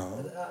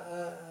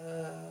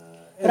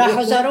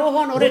راحوا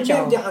زاروهن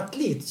ورجعوا. بدي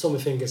عتليت سومي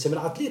فنجلسة من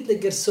عتليت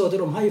لقر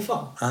السودر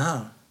هيفا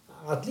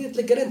عتليت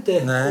لقر أنت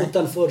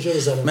وتنفور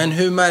جيروسالم. Men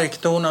hur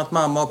märkte hon att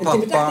mamma och pappa...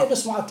 أنت متأكد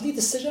اسمه عتليت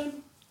السجن؟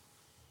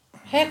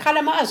 هيك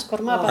على ما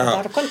أذكر ما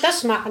بقدر كنت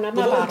أسمع أنا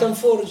ما بعرف.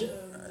 تنفور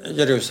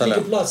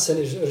جيروسالم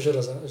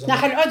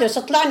نحن القدس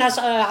طلعنا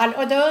على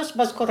القدس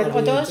بذكر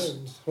القدس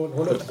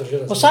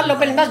وصلوا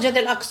بالمسجد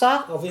الأقصى.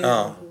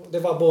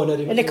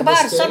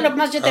 الكبار صلوا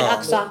بمسجد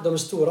الأقصى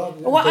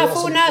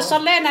ووقفونا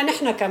صلينا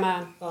نحن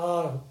كمان.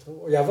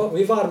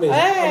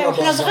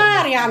 احنا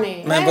صغار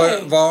يعني. Men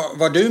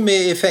var du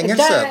med i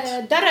fängelset?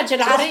 الدرج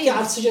العريض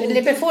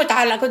اللي بفوت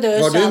على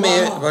القدس.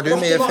 Var du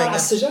med i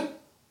fängelset?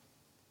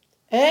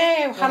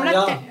 ايه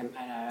وحملت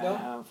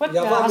فتت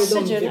على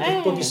السجن.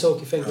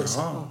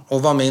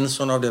 Och vad minns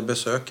hon av det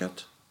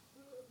besöket?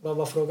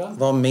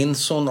 Vad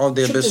minns hon av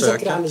det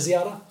besöket?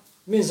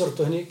 مين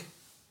زرته هنيك؟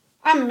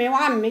 عمي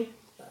وعمي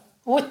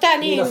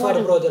والثاني مين فار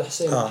برودر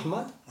حسين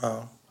أحمد؟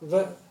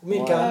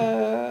 مين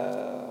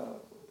كان؟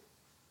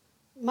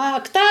 ما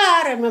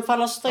كتار من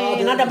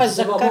فلسطين أنا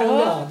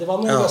بتذكره. det var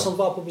många som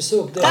var på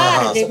besök där.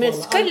 كتار من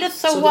كل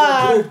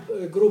الثوار.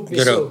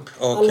 grupp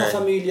alla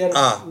familjer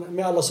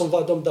med alla som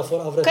var dömda för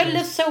avrättning. كل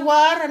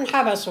الثوار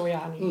انحبسوا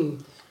يعني.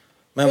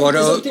 Men var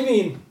det زرت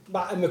مين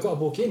مع أمك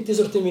وأبوك؟ أنت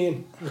زرت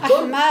مين؟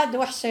 أحمد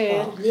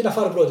وحسين. mina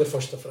farbröder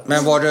först och främst.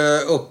 Men var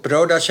det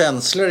upprörda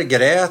känslor?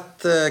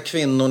 Grät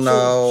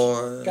kvinnorna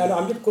och... كانوا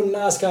عم يبكوا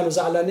الناس كانوا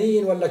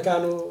زعلانين ولا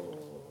كانوا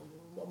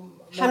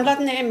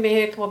حملتني أمي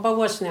هيك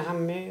وبوسني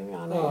عمي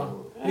يعني.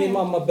 min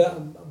mamma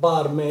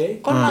bar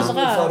mig. كنا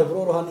صغار.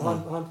 farbror och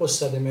han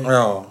pussade mig.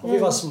 Vi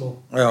var små.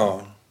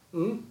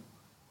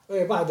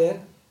 بعدين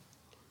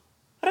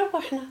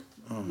روحنا.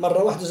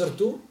 مرة واحدة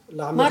زرتوه؟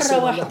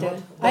 مرة واحدة.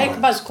 هيك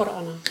بذكر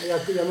أنا.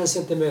 Jag minns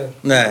inte mer.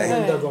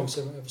 Nej.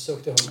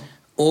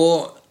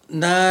 Och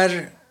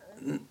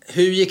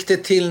hur gick det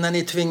till när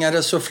ni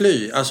tvingades att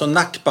fly? Alltså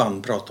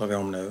Nakban pratar vi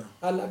om nu.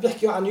 هلا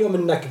بيحكي عن يوم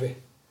النكبة.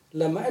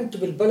 لما أنتوا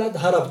بالبلد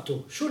هربتوا،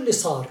 شو اللي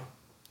صار؟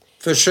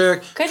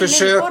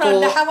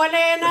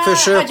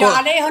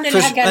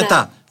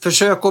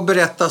 Försök att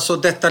berätta så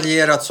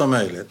detaljerat som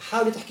möjligt.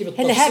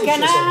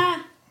 الهجنة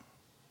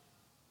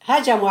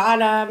هجموا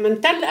على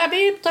من تل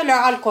أبيب طلعوا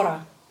على القرى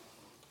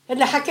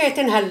اللي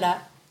حكيتن هلا.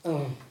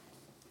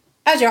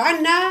 أجوا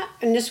عنا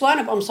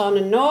النسوان بقمصان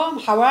النوم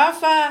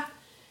حوافة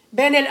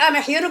بين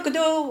القمح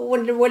يركضوا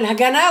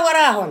والهجنة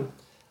وراهن.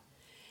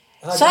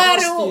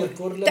 صاروا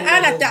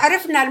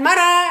تعرفنا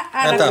المرأة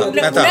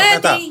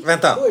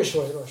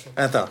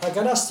vänta.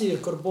 Haganah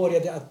styrkor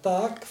började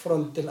attack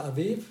från Tel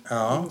Aviv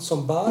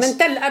som bas من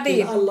تل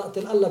أبيب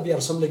till alla byar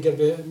som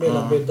ligger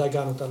mellan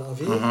Dagan och Tel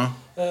Aviv.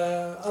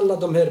 Alla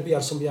de här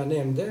byar som jag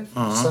nämnde,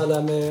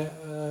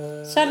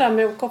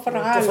 Salame och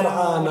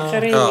Kofrana,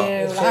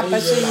 Khariyeh och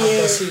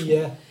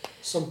Abbasiyeh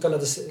som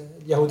kallades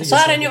يهودية.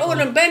 صار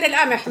يقولوا بين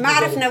القمح ما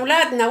عرفنا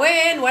أولادنا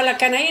وين ولا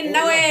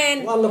كنايننا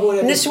وين.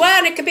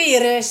 نسوان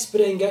كبيرة.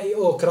 Springa i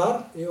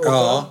åkrar.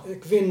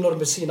 Kvinnor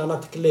med sina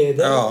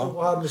nattkläder.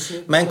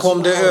 Men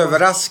kom det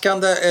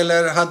överraskande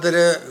eller hade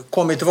det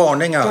kommit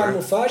varningar? كان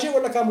مفاجئ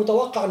ولا كان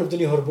متوقع إنه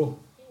بدهم يهربوا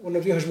وإنه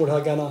بيهجموا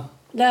الهجنة؟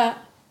 لا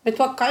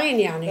متوقعين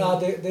يعني. Ja,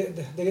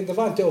 det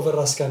var inte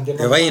överraskande.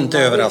 Det var inte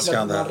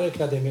överraskande.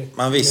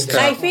 Man visste.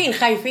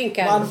 خايفين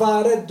كان. Man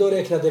var rädd och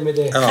räknade med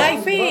det.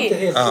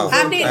 خايفين.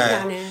 عاملين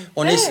يعني.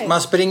 Och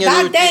man springer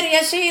بعد ut. دير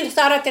ياسين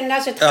صارت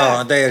الناس تخاف.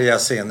 Ja, det är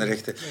Yasin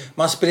riktigt.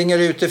 Man springer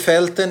ut i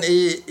fälten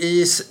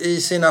i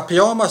sina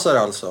pyjamasar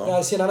alltså.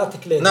 Ja, sina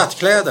nattkläder.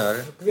 Nattkläder.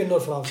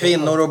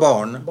 Kvinnor och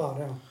barn.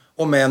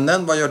 Och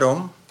männen, vad gör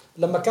de?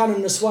 لما كانوا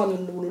النسوان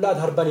والولاد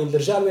هربانين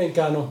الرجال وين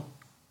كانوا؟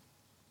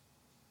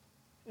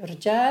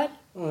 رجال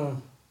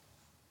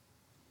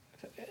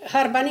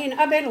هربانين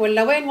قبل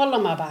ولا وين والله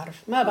ما بعرف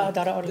ما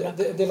بقدر اقول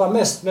لك. det var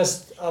mest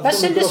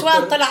بس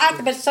النسوان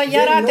طلعت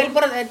بالسيارات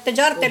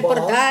تجارة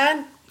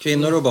البردان.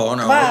 Kvinnor och barn.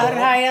 بار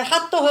هاي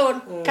حطوا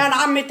هون كان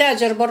عمي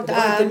تاجر بردان.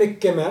 det var inte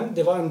mycket män,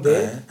 det var en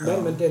del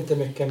men det är inte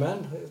mycket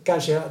män.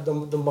 Kanske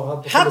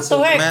de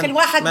حطوا هيك كل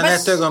واحد بس. Men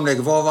ett ögonblick,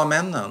 vad var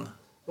männen?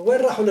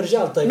 وين راحوا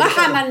الرجال طيب؟ ما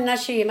حملنا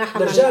شيء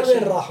الرجال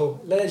وين راحوا؟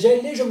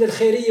 جايين ليجوا من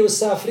الخيرية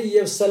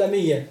والسافرية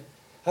والسلامية.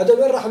 هذول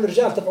وين راحوا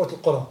الرجال تبعوت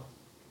القرى؟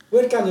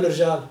 وين كانوا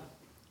الرجال؟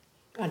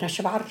 أنا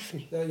شو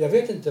بعرفني؟ يا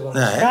بيت أنت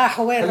بقى.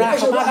 راحوا وين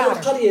راحوا ما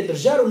بعرف. القرية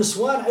الرجال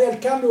ونسوان عيال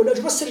كامل ولا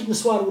بس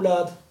نسوان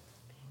ولاد؟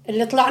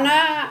 اللي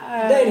طلعناه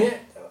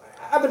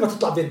قبل ما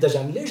تطلع بيت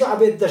دجن اللي اجوا على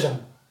بيت دجن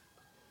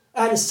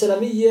أهل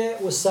السلامية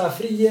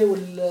والسافرية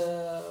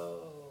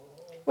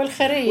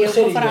والخيرية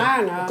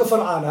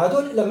وكفرعانة.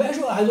 هذول لما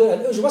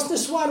اجوا بس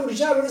نسوان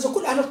ورجال ونسوا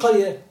كل اهل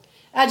القريه.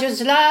 اجوا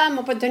زلام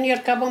وبدهم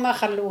يركبوا ما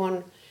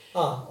خلوهم.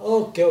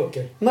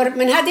 اوكي.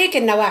 من هذيك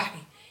النواحي.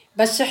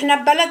 بس احنا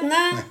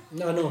ببلدنا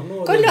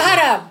كله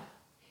هرب.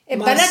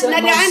 بلدنا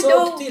اللي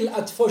عنده till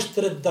att först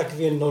rädda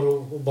kvinnor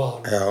och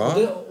barn.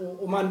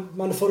 Och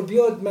man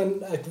förbjöd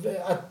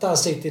att ta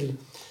sig till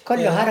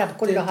كله هرب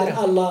till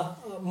alla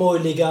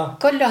möjliga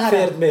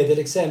färdmedel,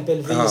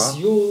 exempelvis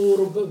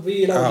djur och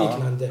bilar och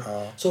liknande.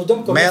 Så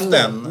de kom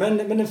efter.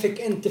 Men fick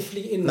inte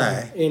fly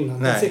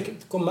innan. De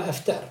fick komma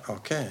efter.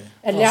 Okej.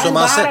 Så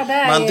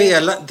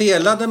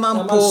delade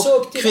man på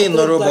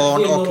kvinnor och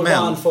barn och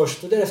män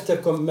först och därefter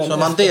kom män. Så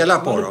man delar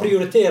på dem. Man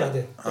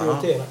prioriterade.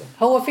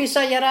 هو في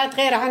سيارات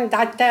غير عند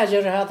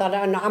التاجر هذا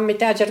لأنه عمي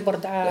تاجر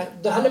بردقان.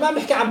 ده هلا ما عم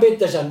نحكي عن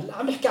بيت دجن،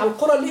 عم نحكي على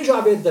القرى اللي اجوا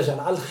على بيت دجن،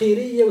 على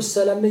الخيرية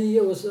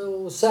والسلامية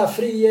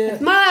والسافرية.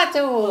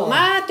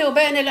 ماتوا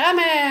بين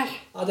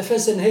القمح. هذا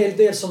فنس en hel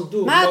del som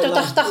dog. ماتوا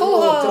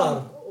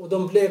تختخوهم. Och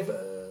de blev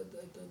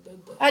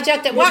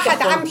اجت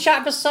واحد عم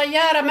شاء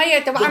بالسيارة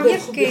ميت وعم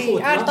يبكي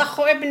قال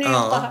طخوا ابني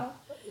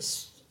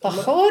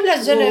طخوا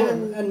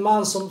للزلم. En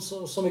man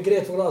som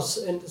grät för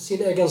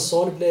sin egen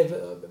son blev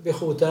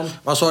beskjuten.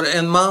 Vad sa du?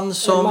 En man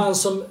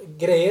som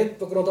grät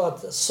på grund av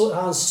att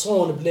hans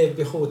son blev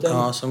beskjuten.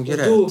 Ja, som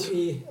grät. Dog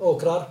i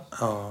åkrar.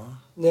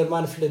 När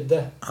man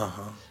flydde.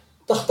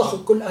 طخطخوا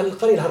كل أهل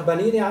القرية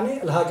الهربانين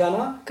يعني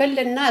الهاجانا. كل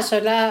الناس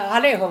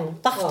عليهم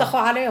طخطخوا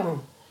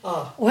عليهم.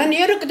 وهن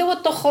يركضوا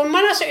ويطخوا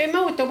ما ناس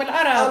يموتوا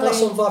بالأراضي. Alla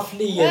som var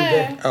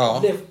flyende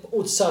blev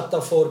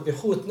utsatta för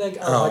beskjutning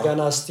av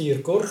Haganas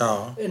styrkor.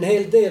 En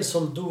hel del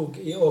som dog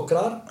i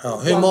åkrar.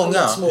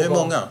 Hur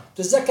många?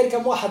 تتذكر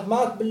كم واحد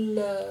مات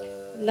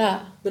لا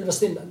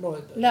بالفلسطين؟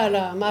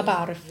 لا ما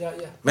بعرف.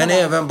 Men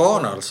även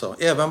barn alltså?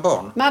 Även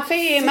barn? ما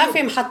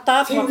في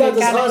محطات ما في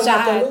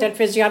كان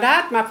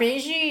تلفزيونات ما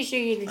في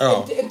شيء.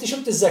 انت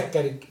شو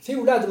بتتذكري؟ في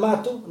اولاد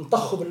ماتوا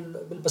انطخوا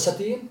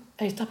بالبساتين؟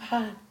 اي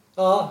طبعا.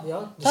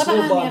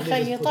 طبعا يا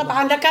خيي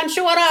طبعا لكن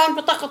شو وراهم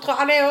بطخطخوا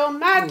عليهم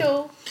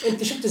ماتوا.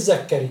 انت شو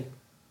بتتذكري؟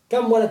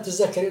 كم ولد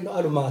بتتذكري انه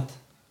قالوا مات؟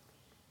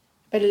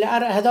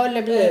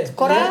 هذول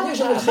بالكرة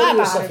ما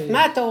بعرف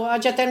ماتوا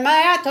اجت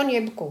المايات هون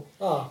يبكوا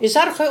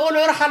يصرخوا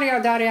يقولوا ارحل يا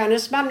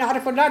داريانس ما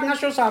بنعرف اولادنا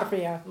شو صار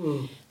فيها.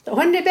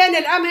 وهن بين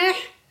القمح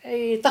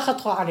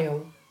يطخطخوا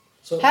عليهم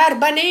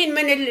هاربانين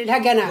من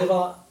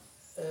الهجنات.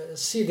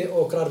 Side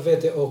åkrar,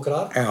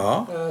 veteåkrar.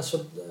 Så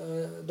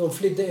de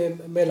flydde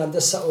mellan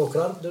dessa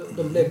åkrar.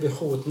 De blev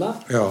beskjutna.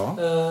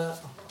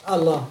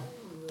 Alla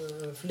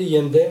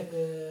flyende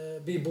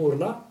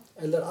byborna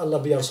eller alla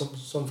byar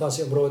som fanns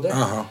i området.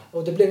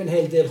 Och det blev en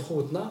hel del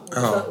skjutna.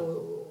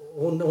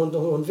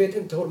 Hon vet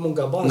inte hur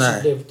många barn som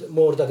blev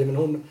mördade, men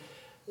hon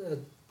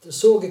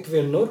såg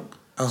kvinnor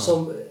som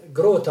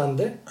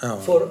gråtande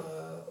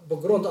på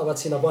grund av att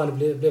sina barn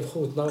blev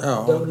skjutna.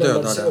 De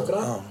lämnades i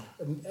åkrar.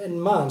 En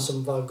man som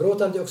var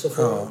gråtande också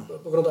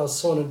på grund av att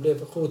sonen blev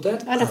skjuten.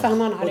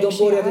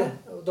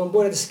 Och de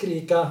började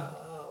skrika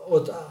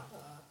åt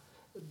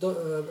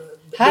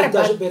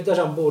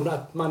Bedajanborna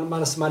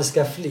att man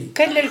ska fly.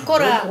 كل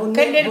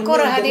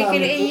القرى هذيك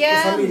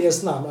الأيام.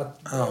 Familjens namn att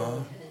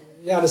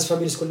Janes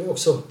familj skulle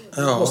måste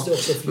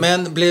också fly. Men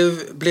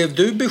blev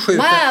du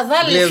beskjuten?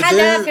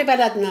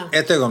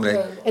 Ett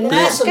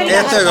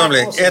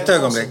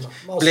ögonblick.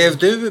 Blev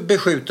du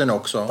beskjuten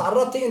också?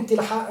 تعرضت انت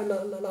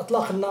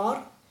لاطلاق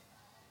النار؟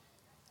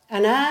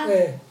 انا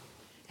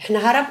احنا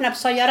هربنا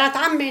بسيارات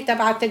عمي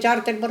تبع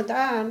تجارة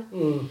البردقان.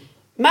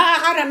 ما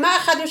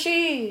اخذوا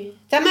شيء.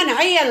 8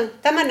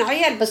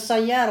 عيال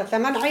بالسيارة.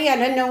 8 عيال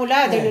هن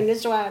اولاد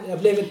النسوان.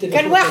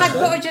 كل واحد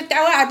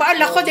بقول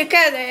له خذي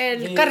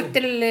كرت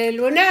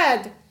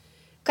الولاد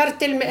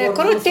كرت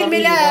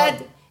الميلاد.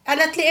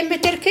 قالت لي امي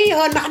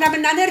تركيهم ما احنا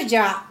بدنا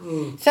نرجع.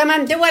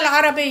 8 دول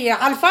عربية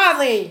على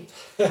الفاضي.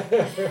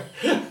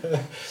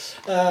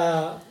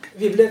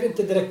 Vi blev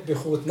inte direkt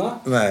beskjutna.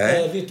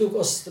 Vi tog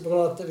oss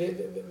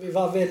vi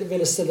var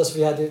väldigt ställda så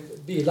vi hade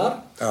bilar.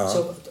 Så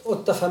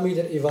 8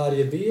 familjer i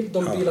varje bil.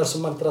 De bilar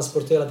som man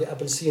transporterade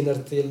apelsiner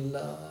till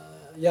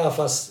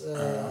Jaffas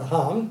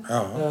hamn.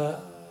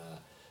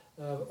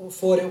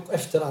 Före och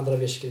efter andra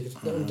världskriget.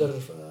 Under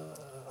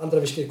andra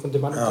världskriget kunde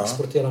man inte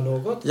exportera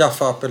något.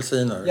 Jaffa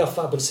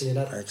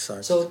apelsiner.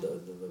 Exakt. Så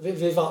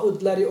vi var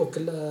odlare och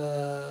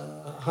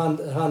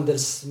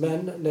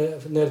handelsmän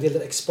när det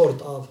gäller export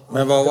av.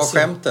 Men vad var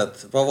skämtet?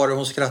 Vad var det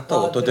hon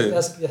skrattade åt? Och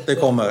det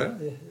kommer?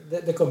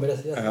 Det kommer,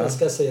 jag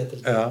ska säga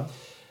till dig.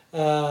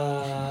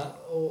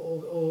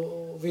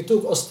 Och vi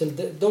tog oss till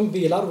de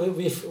bilar och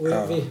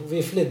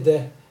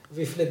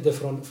vi flydde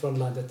från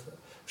landet.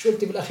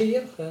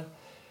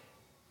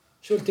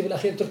 شلتي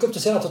بالأخير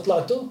تركبتوا سيارات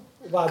وطلعتوا.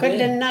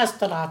 كل الناس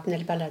طلعت من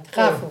البلد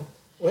خافوا.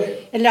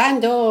 اللي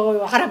عنده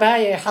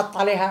عرباية حط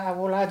عليها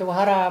أولاد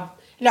وهرب.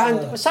 اللي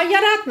عنده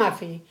سيارات ما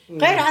في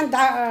غير عند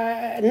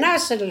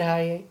الناس اللي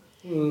هاي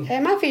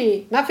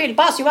ما في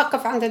الباص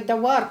يوقف عند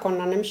الدوار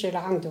كنا نمشي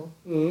لعنده.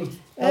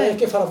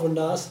 كيف هربوا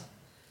الناس؟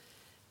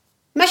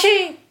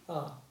 مشي.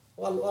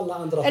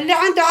 والله أندرا اللي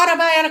عنده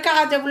عرباية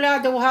قاعد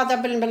أولاده وهذا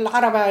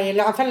بالعرباية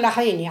اللي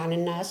فلاحين يعني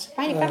الناس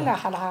ما هي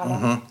فلاحة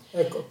العالم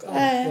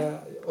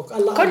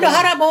كله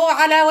هربوا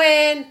على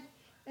وين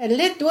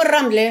اللد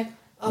والرملة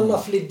الله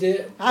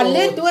فليد على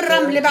اللد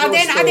والرملة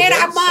بعدين على دير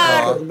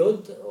عمار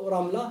اللد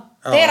ورملة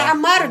دير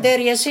عمار ودير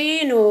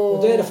ياسين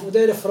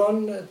ودير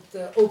فرون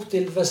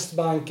أوبتل فيست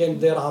بانكن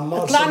دير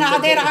عمار طلعنا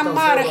على دير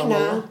عمار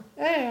إحنا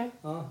إيه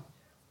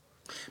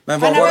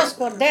Men أنا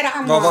بذكر دير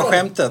عمار vad var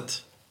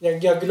skämtet?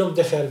 Jag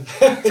glömde själv.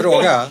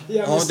 Fråga.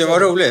 Det var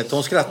roligt.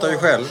 Hon skrattar ju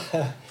själv.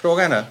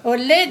 Fråga henne.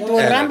 واللد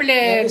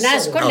والرملة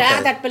الناس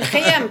كلها قعدت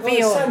بالخيام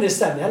فيهم.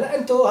 استني هلا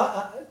انتوا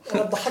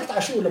انا ضحكت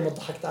على شو لما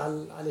ضحكت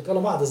عليك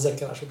والله ما عاد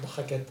اتذكر على شو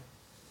ضحكت.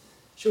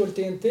 شو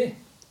قلتي انت؟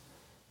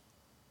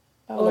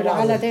 أقول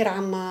على دير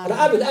عمار.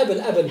 لا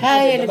قبل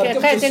هاي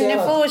قيد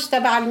النفوس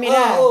تبع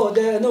الميلاد.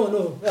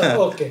 نو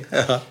اوكي.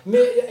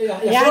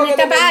 يعني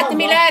تبعات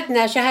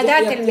ميلادنا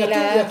شهادات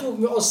الميلاد. Jag tog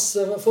med oss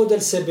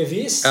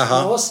födelsebevis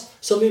med oss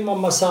som min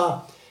mamma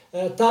sa.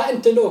 Ta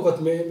inte något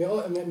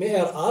med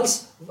er alls.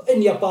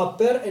 Inga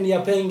papper, inga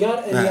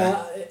pengar, inga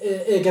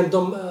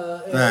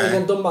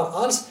egendomar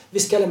alls. Vi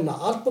ska lämna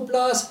allt på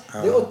plats.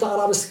 Det är 8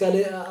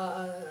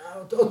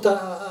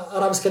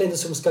 arabiska länder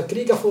som ska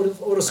kriga för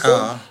vår skull.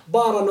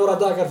 Bara några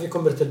dagar vi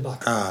kommer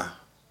tillbaka.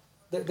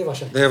 Det var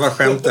skämtet. Det var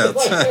skämtet.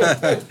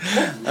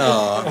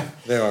 Ja,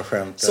 det var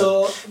skämtet.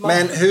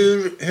 Men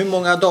hur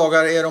många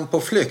dagar är de på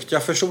flykt?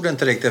 Jag förstod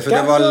inte riktigt. För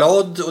det var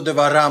Lod och det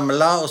var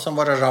Ramla och sen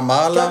var det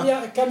Ramallah.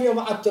 كم يوم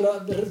قعدتوا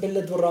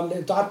باللد والرملة؟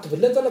 انتوا قعدتوا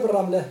باللد ولا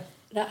بالرملة؟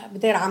 لا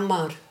بدير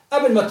عمار.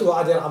 قبل ما تروحوا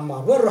على دير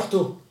عمار وين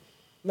رحتوا؟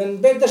 من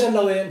بيت دجن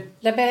لوين؟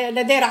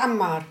 لدير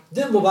عمار.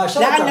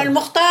 مباشرة. لأن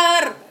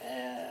المختار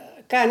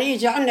كان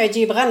يجي عنا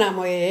يجيب غنم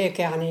وهيك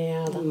يعني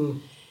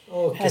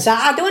هذا.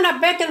 ساعدونا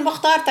ببيت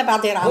المختار تبع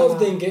دير عمار.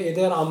 هوفدينج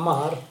دير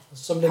عمار.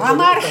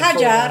 عمار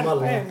حجر.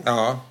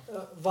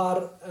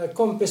 var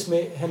kompis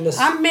med hennes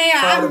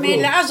عمي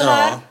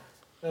الأصغر.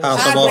 Han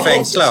som var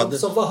fängslad.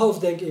 Som var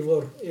hövding i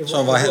vår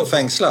som var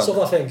fängslad. Som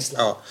var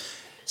fängslad. Ja.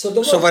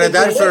 Så var det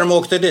därför de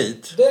åkte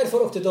dit?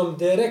 Därför åkte de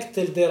direkt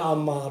till Deir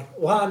Ammar.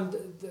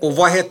 Och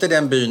vad hette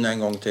den byn en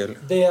gång till?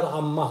 Deir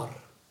Ammar.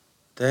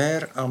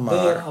 Deir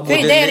Ammar.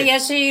 في دير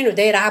ياسين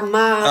ودير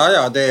عمار.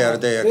 Ja,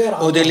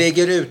 det. Och det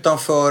ligger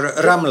utanför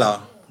Ramla.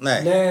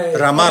 Nej.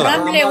 Ramallah.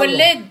 الرملة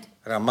واللد.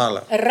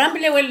 Ramallah.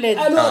 الرملة واللد.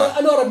 أنا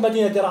أقرب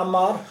مدينة دير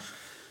عمار.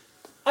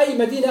 أي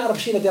مدينة أقرب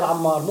شيء لدير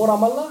عمار؟ مو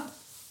رام الله؟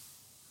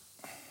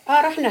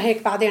 رحنا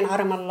هيك بعدين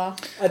على رام الله.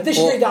 قديش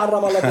بعيد عن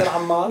رام الله دير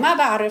عمار؟ ما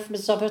بعرف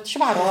بالضبط شو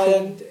بعرف.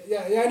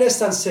 Jag är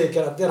nästan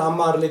säker att Deir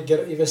Ammar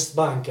ligger i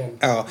Västbanken.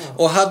 Ja.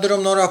 Och hade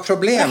de några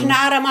problem? احنا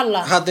على رام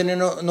الله. Hade ni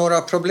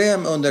några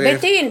problem under er?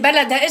 بتين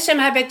بلدها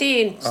اسمها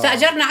بتين.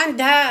 استأجرنا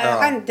عندها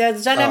عند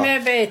الزلمة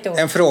بيته.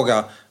 En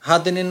fråga.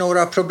 Hade ni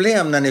några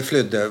problem när ni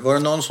flydde? Var det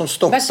någon som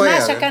stoppade er? بس ما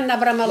سكننا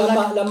برام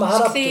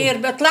الله.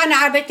 كثير طلعنا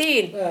على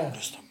بتين.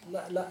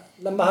 لا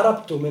لما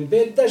هربتوا من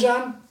بيت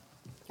دجن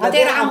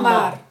دير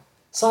عمار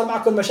صار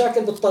معكم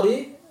مشاكل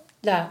بالطريق؟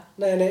 لا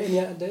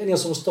ingen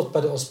som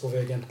stoppade oss på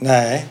vägen.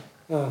 Nej.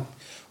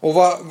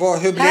 Och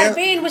hur blev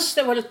هاربين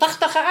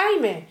والطخطخة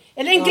قايمة.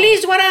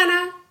 الإنجليز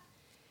ورانا.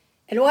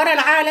 الورا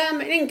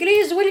العالم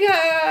الإنجليز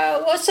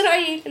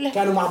وإسرائيل.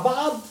 كانوا مع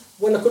بعض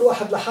ولا كل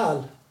واحد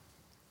لحال؟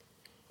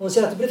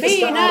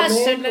 في ناس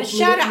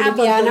الشارع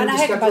عبيان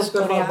أنا هيك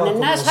بذكر يعني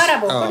الناس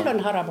هربوا كلهم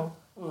هربوا.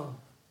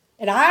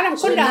 العالم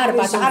كلها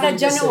هربت على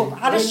الجنوب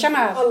على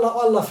الشمال.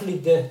 الله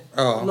فليده.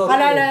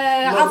 على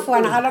عفوا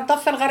على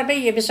الضفة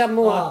الغربية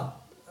بسموها.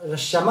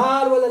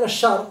 للشمال ولا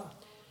للشرق؟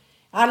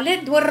 على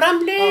اللد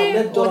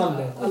والرملة.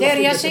 ودير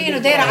ياسين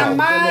ودير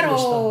عمار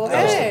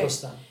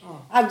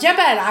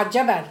على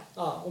الجبل.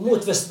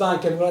 وموت فيست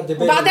بانك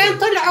وبعدين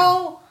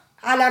طلعوا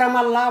على رام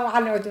الله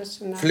وعلى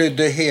القدس.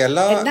 Flydde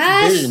hela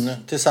byn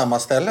till samma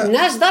ställe?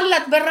 الناس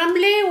ضلت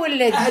بالرملة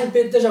واللد. أهل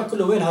بيت دجن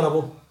كله وين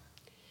هربوا؟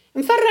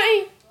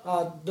 مفرقين.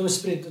 De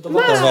spridda.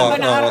 ما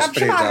بعرف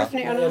شو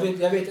بعرفني أنا.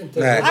 Jag vet inte.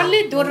 على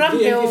اللد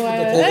والرملة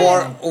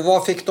och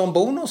var fick de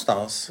bo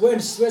någonstans? وين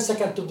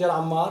سكنتوا بدير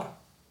عمار؟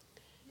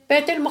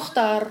 بيت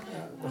المختار.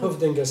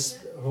 هوفدينجس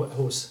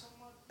هوس.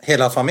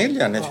 Hela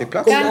familjen ni fick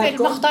plats? كان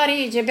المختار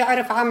يجي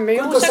بيعرف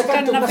عمي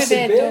وسكننا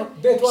في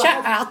بيته.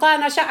 شقة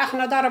أعطانا شقة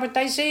إحنا دار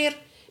التيسير.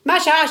 ما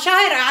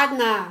شهر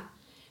قعدنا.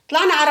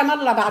 طلعنا على رام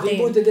الله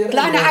بعدين.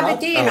 طلعنا على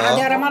بتين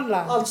على رام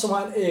الله. Allt som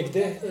han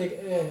ägde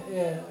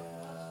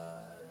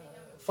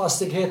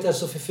fastigheter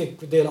så vi fick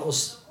dela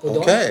oss på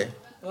dem.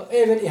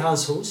 Även i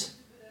hans hus.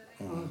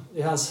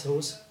 I hans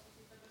hus.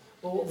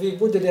 Och vi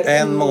bodde där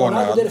en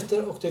månad och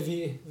därefter åkte vi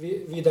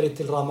vidare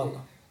till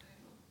Ramallah.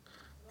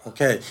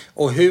 Okej.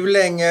 Och hur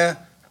länge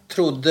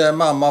trodde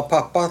mamma och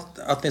pappa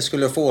att ni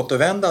skulle få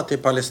återvända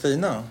till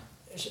Palestina?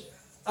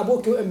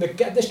 أبوك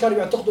وأمك قديش كانوا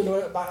يعتقدوا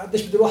إنه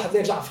قديش بده الواحد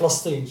يرجع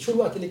فلسطين؟ شو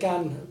الوقت اللي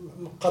كان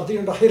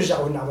مقدرين راح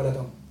يرجعوا هن على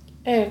بلدهم؟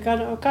 إيه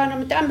كانوا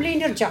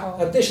متأملين يرجعوا.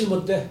 قديش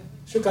المدة؟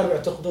 شو كانوا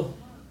يعتقدوا؟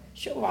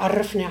 شو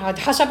عرفني عاد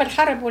حسب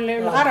الحرب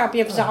والعرب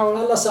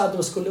يفزعوا. الله ساعد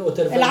بس كل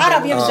اوتر.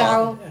 العرب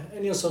يفزعوا.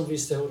 ingen som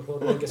visste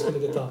hur länge skulle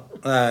det ta.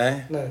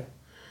 Nej.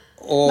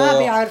 ما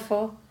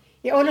بيعرفوا.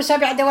 يقولوا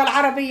 7 دول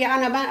عربية.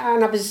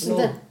 أنا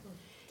بالزد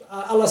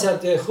alla säger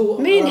att det är 7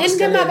 مين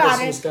هن ما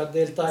بعرف. som ska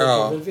delta.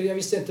 Jag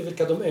visste inte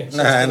vilka de är.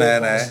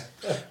 Nej.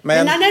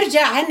 Men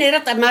نرجع هن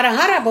رطب ما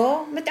هربوا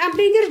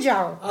متأملين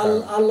يرجعوا.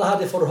 Alla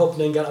hade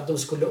förhoppningar att de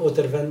skulle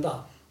återvända.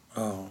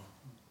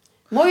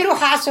 مو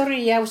يروحوا على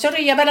سوريا،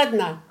 وسوريا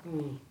بلدنا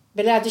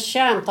بلاد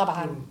الشام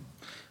طبعا.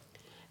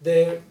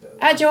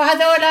 أجوا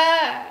هذولا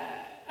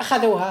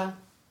أخذوها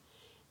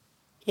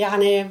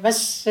يعني،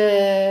 بس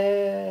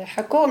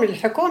الحكومة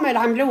اللي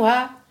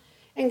عملوها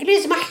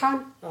إنجليز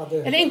معهم.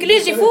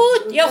 الإنجليز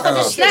يفوت يأخذ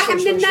السلاح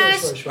من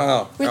الناس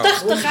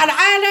ويطخطخ على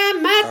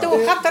العالم.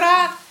 ماتوا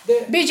خطرة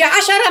بيجي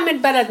 10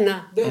 من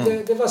بلدنا.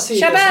 Det var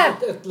Syrien,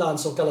 ett land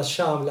som kallas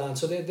Shamland,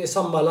 så det är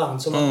samma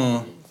land som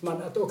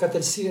man att åka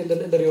till Syrien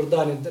eller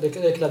Jordanien, det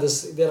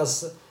räknades deras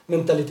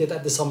mentalitet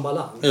att det är samma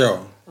land. Ja.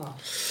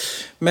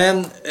 Men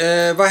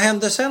vad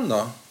hände sen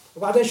då?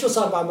 وبعدين شو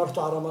صار بعد ما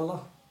رحتوا على رام الله؟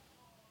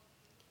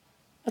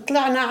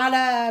 طلعنا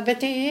على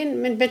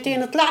بتين، من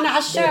بتين طلعنا على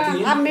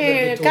الشام.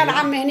 عمي كان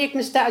عمي هنيك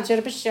مستأجر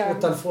بالشام.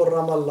 Utanför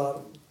Ramallah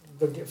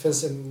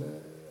finns en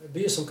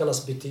by som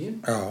kallas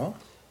Betin. Ja.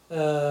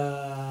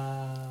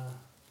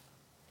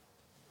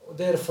 Och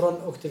därifrån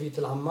åkte vi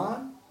till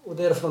Amman och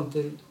därifrån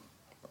till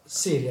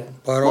Syrien.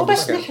 مو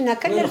بس نحن،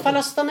 كل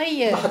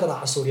الفلسطينية، ما حدا راح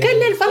على سوريا.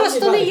 كل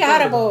الفلسطينية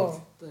هربوا.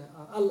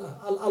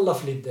 الله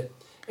flydde.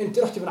 انت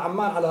رحتي من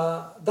عمان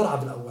على درعا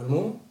بالاول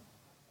مو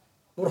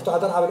رحتوا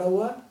على درعا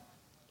بالاول؟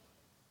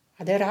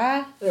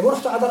 درعا؟ مو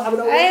رحتوا على درعا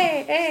بالاول؟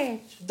 ايه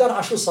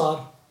درعا شو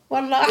صار؟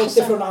 والله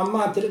احسن. från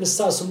Amman till en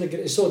stad som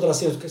södra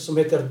Syrien som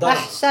heter Dar'a.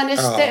 احسن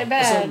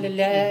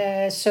استقبال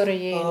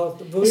السوريين.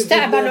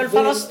 استقبلوا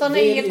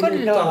الفلسطينية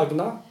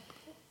كلهم.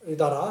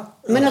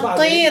 من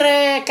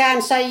الطيرة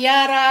كان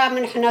سيارة،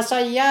 من احنا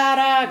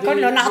سيارة،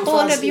 كلهم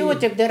اعطونا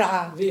بيوت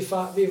بدرعا.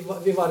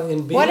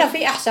 ولا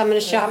في احسن من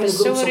الشعب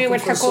السوري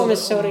والحكومة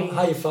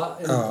السورية. هيفا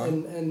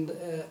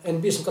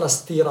en by som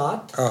kallas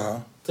Tirat.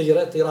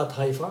 Tirat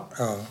Haifa.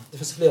 Det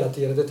finns flera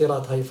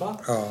Tirat Haifa.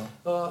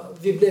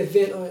 Vi blev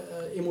väl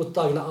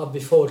emottagna av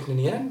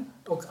befolkningen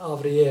och av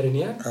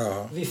regeringen.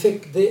 Vi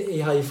fick det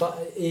i Haifa,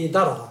 i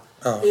Dar'a.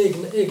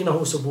 egna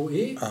hus att bo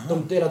i. De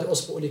delade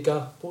oss på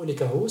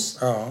olika hus.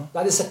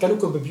 بعدين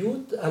سكنوكم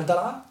ببيوت أهل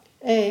درعا.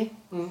 إيه.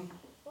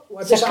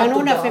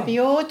 سكنونا في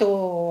بيوت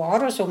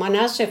وعرس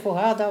ومناسف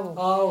وهذا.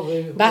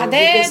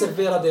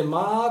 بعدين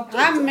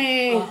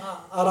عمي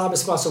عرب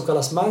اسمه سو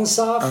كلاس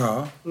منسف.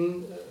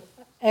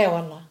 إيه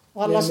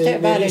والله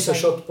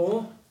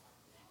استقبال.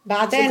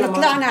 بعدين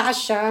طلعنا على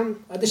الشام.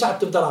 قديش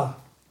قعدتوا بدرعا؟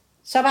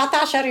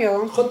 17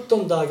 يوم.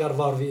 17 dagar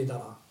var vi i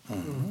Dar'a.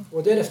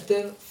 Och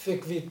därefter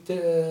fick vi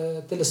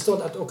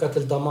tillstånd att åka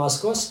till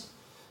Damaskus.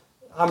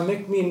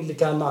 عمك مين اللي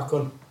كان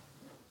معكم؟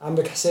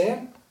 عمك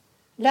حسين؟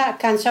 لا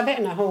كان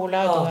سبقنا هو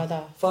ولاده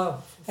هذا.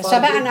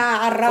 سبقنا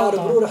على الروضة.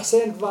 فاربرور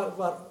حسين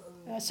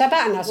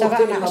سبقنا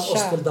على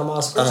الشام. وصل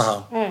دماسكس.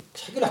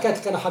 احكي لي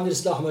حكايتك كانوا حاملين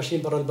سلاح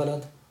وماشيين برا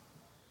البلد.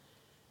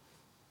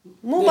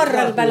 مو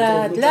برا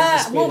البلد،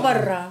 لا مو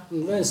برا.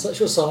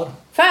 شو صار؟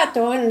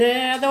 فاتوا هن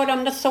هذول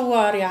من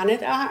الثوار يعني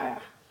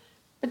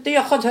بده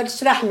ياخذ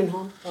السلاح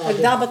منهم.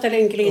 الضابط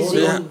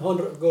الانجليزي. Hon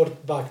går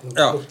bak nu.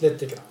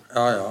 Lite grann.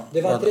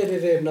 Det var 3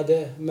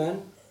 beväpnade män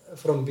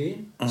från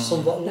byn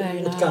som var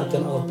mot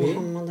kanten av byn.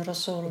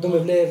 De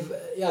blev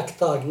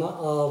iakttagna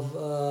av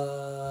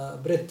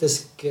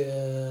brittisk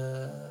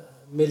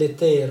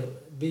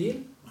militärbil.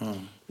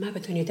 ما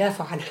بدهم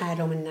يدافعوا عن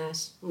حالهم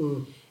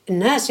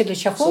الناس اللي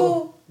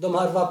شافوه. De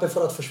har vapen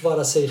för att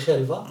försvara sig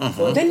själva.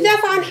 بدهم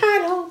يدافعوا عن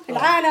حالهم.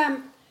 العالم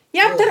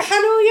يا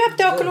بترحلوا يا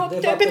بتاكلوا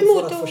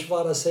بتموتوا.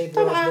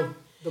 طبعا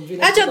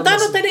اجى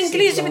الضابط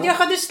الانجليزي بده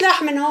ياخذ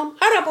السلاح منهم،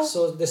 هربوا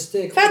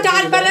فاتوا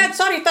على البلد،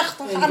 صار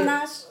يطخطخ على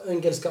الناس.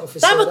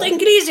 ضابط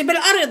انجليزي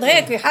بالارض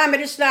هيك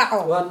حامل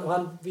سلاحه.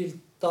 وان vill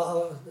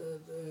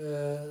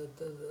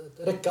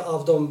räcka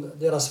av dem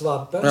deras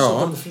vapen så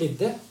de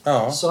flydde.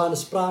 Så han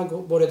sprang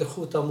och började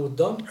skjuta mot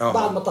dem.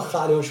 بعد ما طخ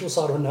عليهم شو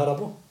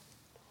صاروا؟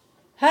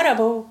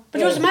 هربوا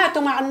بجوز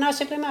ماتوا مع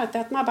الناس اللي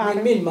ماتت، ما بعرف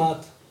مين مات.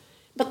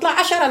 بطلع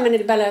 10 من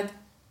البلد،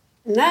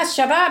 الناس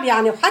شباب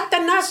يعني، وحتى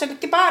الناس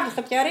الكبار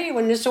الختياري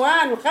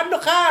والنسوان وخلوا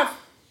خاف.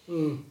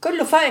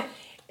 كله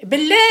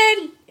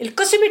بالليل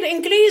القسم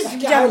الانجليز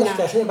جانا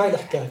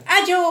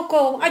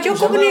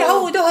اجوكم من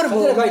اليهود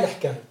هربوا. هاي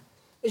الحكايه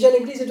اجى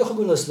الانجليز بده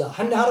ياخذوا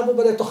سلاح، هن هربوا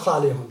بده يطخ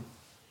عليهم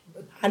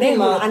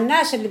على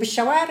الناس اللي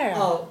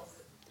بالشوارع.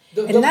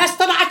 الناس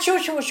طلعت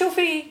شو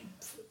في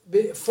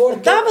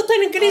ضابط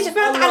الانجليزي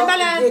فات على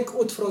البلد. gick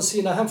ut från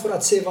sina hem för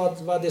att se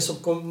vad det som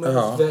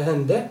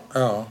hände.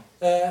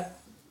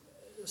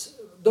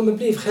 De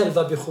blev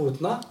själva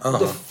beskjutna.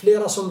 Det är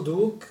flera som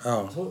dog.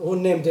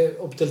 Hon nämnde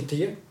upp till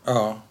 10.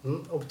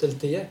 Upp till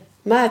 10.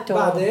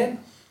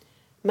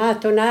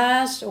 ماتوا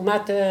ناس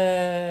ومات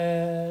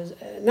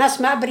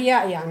ناس ما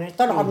أبرياء يعني،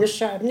 طلعوا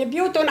من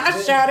بيوتهم على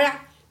الشارع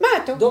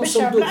ماتوا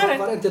بالشارع.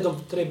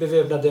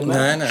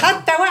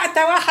 حتى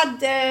وقتها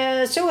واحد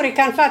سوري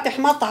كان فاتح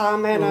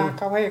مطعم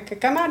هناك وهيك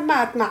كمان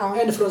مات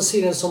معه. En från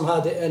Syrien som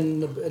hade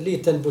en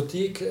liten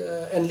butik,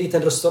 en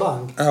liten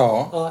restaurang.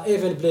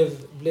 Även blev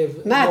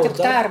ماتوا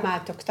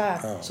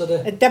كتار.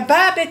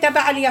 الدبابة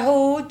تبع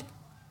اليهود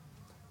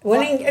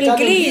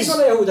والإنجليز.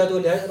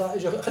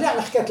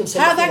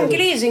 هذا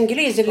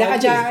إنجليزي اللي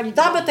أجا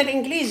الضابط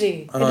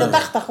الإنجليزي اللي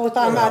طخطخ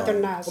وطامات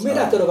الناس. ومين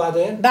قتله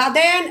بعدين؟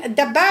 بعدين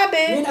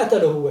الدبابة مين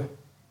قتله هو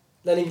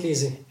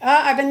للإنجليزي؟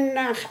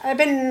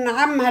 ابن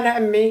عمها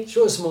لأمي.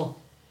 شو اسمه؟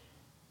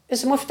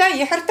 اسمه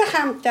فتيح.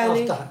 ارتحم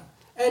الثاني.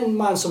 إن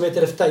ما سميت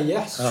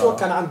فتيح شو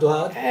كان عنده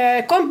هذا؟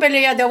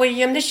 قنبلة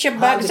يدوية من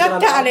الشباك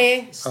زدت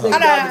عليه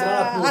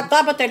على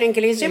الضابط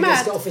الإنجليزي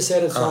مات.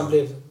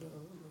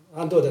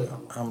 Han dödade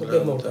honom. Det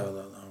blev mord.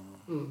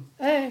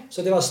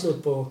 Så det var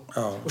slut på.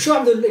 وشو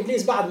عملوا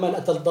الإنجليز بعد ما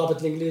قتل الضابط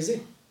الإنجليزي؟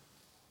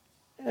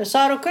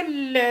 صاروا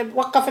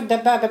وقف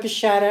الدبابة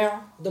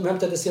بالشارع. De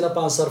hämtade sina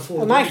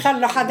pansarfordon. ما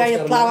يخلوا حدا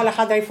يطلع ولا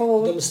حدا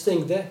يفوت. De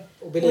stängde.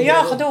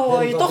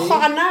 وياخذوا يطخوا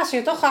على الناس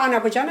يطخوا على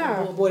أبو جناح.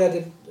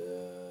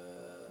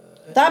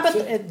 ضابط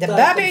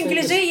الدبابة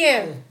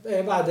إنجليزية.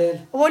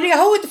 بعدين.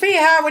 واليهود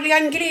فيها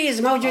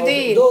والإنجليز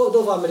موجودين.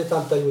 Då var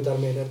militanter judar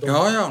med där.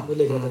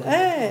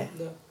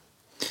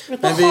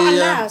 Men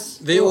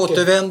vi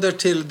återvänder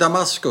till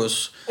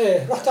Damaskus.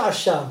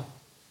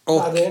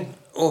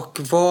 Och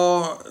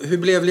hur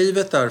blev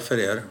livet där för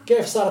er?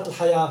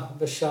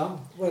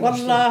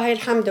 والله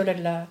الحمد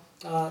لله.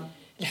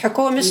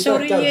 الحكومة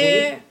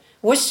السورية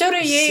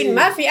والسوريين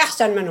ما في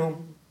أحسن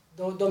منهم.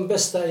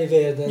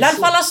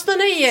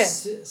 للفلسطينية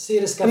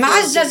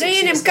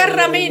معززين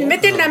مكرمين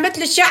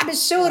مثل الشعب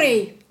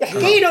السوري.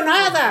 احكي لهم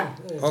هذا.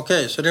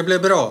 Okej, så det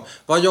blev bra.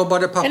 Vad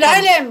jobbade pappa?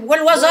 العلم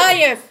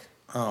والوظائف.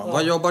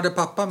 vad jobbade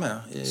pappa med?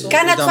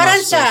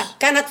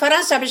 كانت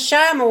فرنسا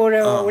بالشام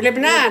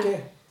ولبنان.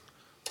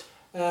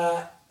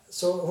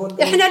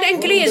 احنا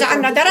الانجليز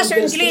عندنا درسوا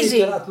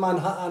انجليزي. att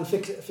man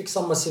fick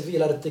samma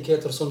civila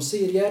rättigheter som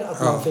syrier,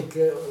 att man fick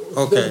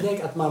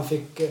utbildning, att man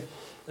fick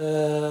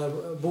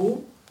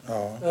bo.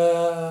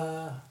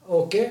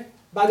 اوكي.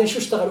 بعدين شو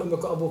اشتغل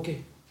امك وابوك؟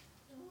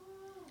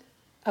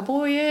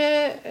 أبوي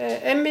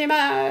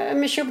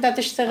أمي شو بدها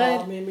تشتغل؟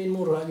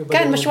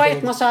 كان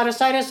شوية مصاري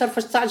صار يصرف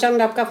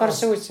استأجرنا بكفر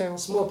سوسة.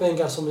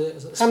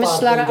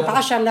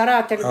 10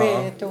 ليرات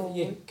البيت.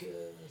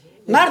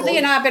 ما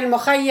رضينا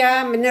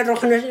بالمخيم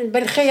نروح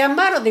بالخيم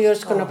ما رضيوا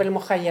يسكنوا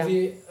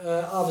بالمخيم.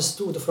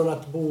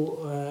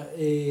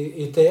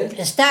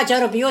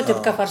 استأجروا بيوت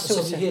بكفر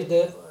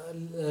سوسة.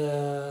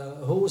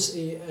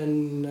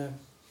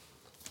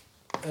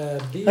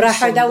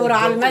 راح يدوروا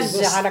على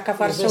المزة على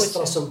كفر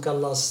سوسة. som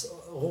kallas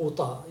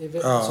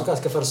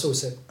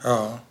Kafarsuset.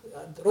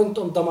 Runt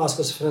om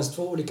Damaskus finns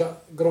 2 olika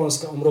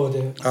gronska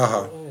områden.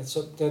 Så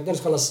den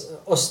kallas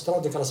östra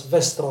och det kallas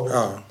västra.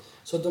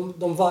 Så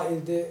de var i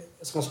det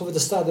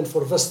huvudstaden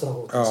för västra.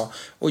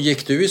 Och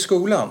gick du i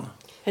skolan?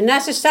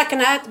 الناس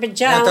سكنت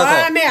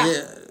بالجامع.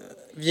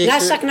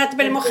 ناس سكنت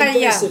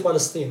بالمخيم. في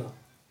فلسطين.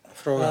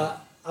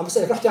 عم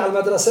بسألك رحتي على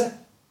المدرسة؟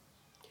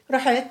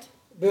 رحت.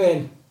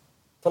 بين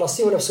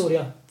فلسطين ولا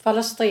بسوريا؟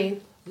 فلسطين.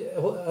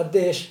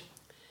 قديش؟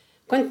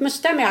 كنت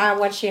مستمعة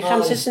أول شيء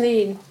 5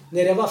 سنين.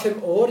 När jag var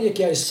 5 år gick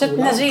jag i skolan. ست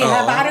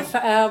نزيهة بعرف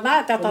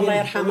ماتت الله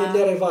يرحمها. Min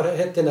lärare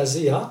hette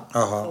Naziha.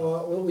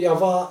 Och jag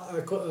var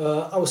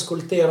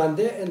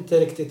auskulterande, inte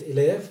riktigt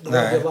elev.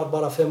 Jag var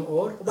bara 5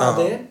 år. Och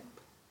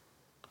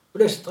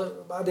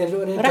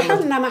بعدين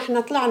رحلنا ما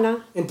احنا طلعنا.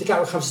 انت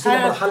كان 5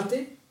 سنين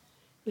رحلتي؟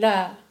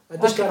 لا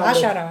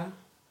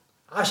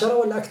 10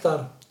 ولا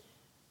أكثر؟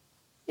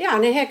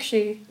 يعني هيك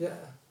شيء.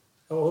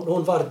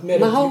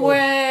 ما هو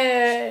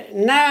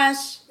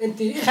ناس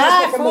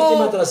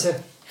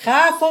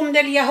خافوا من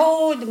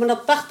اليهود من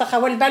الطخطخة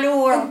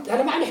والبلوع.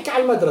 أنا ما عم نحكي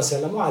على المدرسة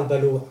هلا مو على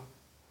البلوع.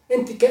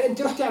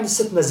 أنت رحتي عند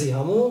الست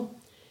نزيهة مو؟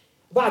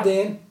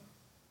 بعدين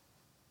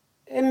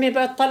أمي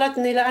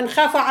بطلتني لأن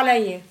خافوا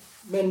علي.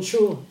 من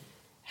شو؟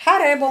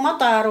 حرب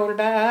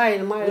ومطر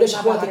هاي وليش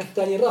أخواتك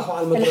الثانيين راحوا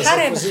على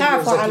المدرسة؟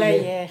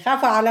 الحرب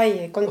خافوا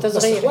علي كنت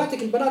صغيرة. بس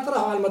أخواتك البنات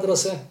راحوا على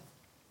المدرسة.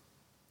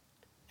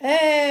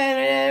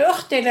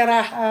 أختي اللي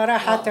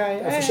راحت.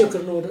 försöker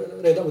nog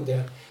reda ut det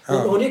här.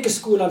 Hon gick i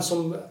skolan som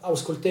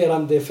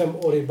auskulterande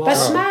 5-årig barn.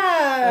 بس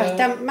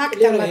ما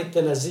läraren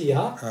hette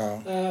Naziha.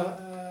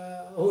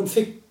 Hon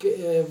fick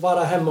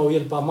vara hemma och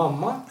hjälpa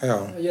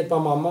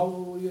mamma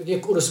och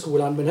gick ur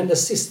skolan, men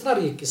hennes systrar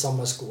gick i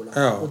samma skola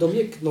och de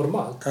gick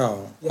normalt.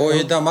 Och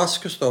i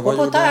Damaskus då? Vad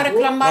gjorde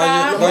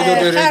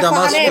du i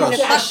Damaskus?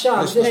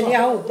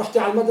 رحتي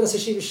على المدرسة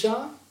شيء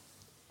بالشام؟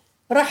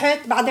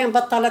 رحت بعدين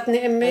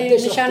بطلتني أمي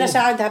مشان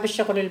أساعدها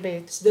بالشغل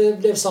البيت. Det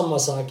blev samma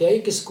sak. Jag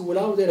gick i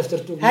skola och därefter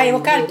tog هاي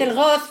وكالة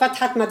الغوث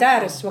فتحت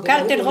مدارس.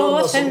 وكالة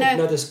الغوث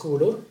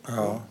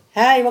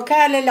هاي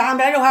وكالة اللي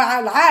عملوها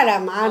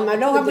العالم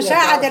عملوها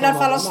مساعدة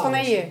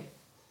للفلسطينية.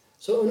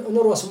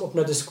 نروى som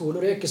öppnade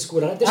skolor. Jag gick i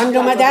skolan.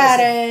 عملوا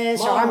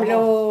مدارس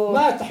وعملوا.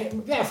 ما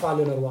بيعرفوا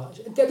على نروى.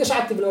 أنت قديش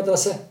قعدت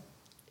بالمدرسة؟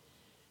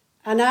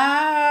 أنا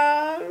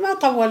ما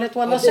طولت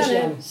والله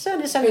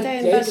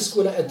سنتين بس.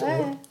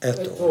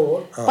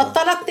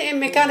 بطلتني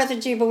أمي كانت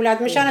تجيب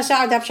أولاد مشان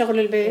أساعدها بشغل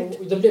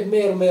البيت.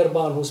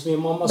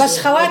 بس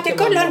خواتي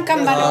كلهم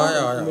كملوا.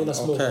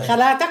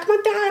 خالاتك ما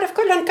أنت عارف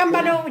كلهم كلهم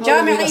كملوا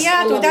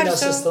جامعيات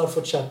ودرسوا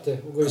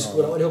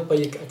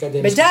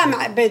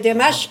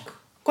بدمشق.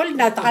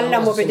 كلنا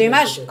تعلموا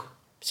بدمشق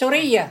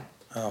سوريا.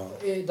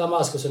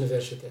 دمشق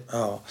universitet.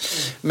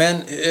 Men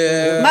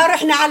ما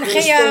رحنا على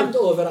الخيام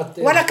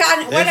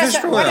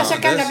ولا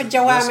سكننا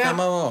بالجوامع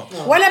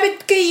ولا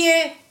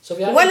بالتكية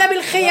ولا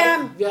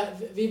بالخيام.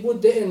 Vi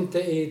bodde inte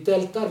i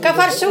tältar.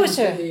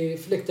 كفرسوسة. I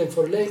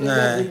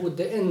flyktingförläggningar. Vi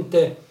bodde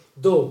inte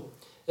då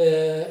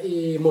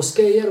i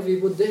moskéer.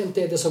 Vi bodde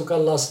inte i det som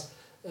kallas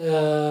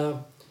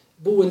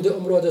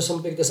boendeområden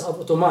som byggdes av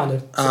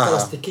ottomaner. Som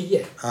kallas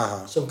tikiye.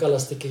 Som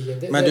kallas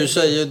tikiye. Men du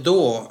säger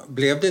då,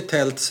 blev det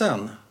tält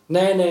sen?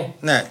 Nej.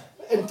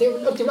 انت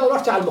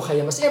رحت على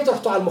المخيم. بس امتى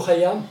رحتوا على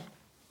المخيم؟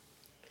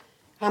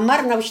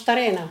 عمرنا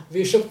واشترينا.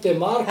 في شفت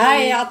مارك.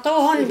 هاي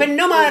اعطوهم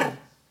بالنمر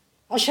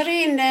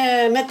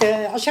 20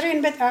 متر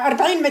 20 متر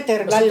 40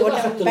 متر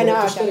للبني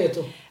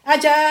ادم.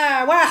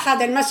 اجا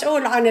واحد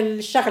المسؤول عن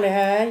الشغله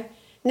هاي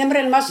نمر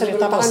المصري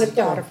طبعا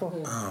بتعرفوا.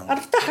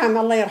 ارتحم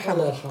الله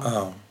يرحمه.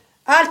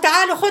 قال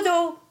تعالوا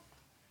خذوا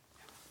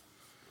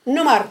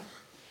النمر.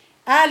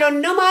 قالوا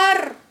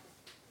النمر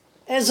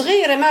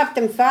صغيره ما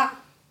بتنفع.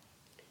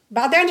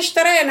 بعدين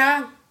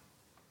اشترينا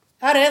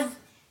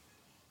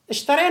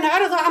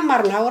أرض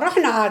وعمرنا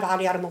ورحنا عاد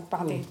على اليرموك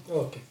بعدين.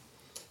 Okej.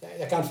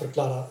 Jag kan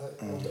förklara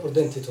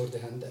ordentligt hur det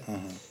hände.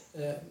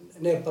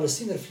 När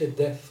palestinier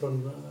flydde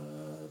från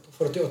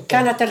 48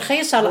 كانت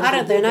رخيصة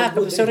الأرض هناك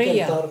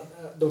بسوريا.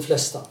 De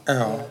flesta.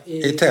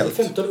 I tält.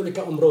 15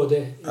 olika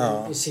områden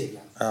i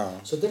Syrien.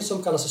 Så den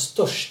som kallas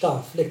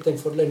största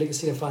flyktingförläggning i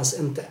Syrien fanns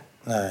inte.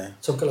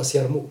 Som kallas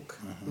Yarmouk.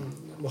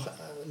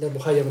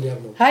 للمخيم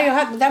اليرموك.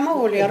 هاي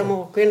دمو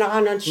اليرموك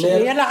يلعن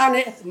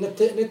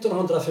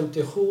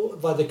 1957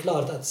 var det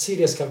klart att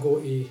Syrien ska gå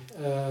i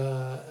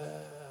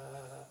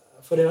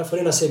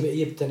förena sig med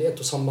Egypten i ett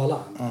och samma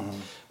land.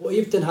 Och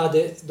Egypten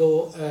hade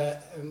då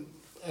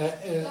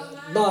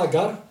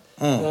lagar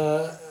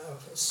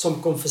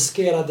som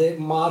konfiskerade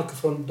mark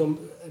från de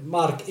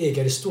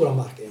markägare, stora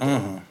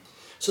markägare.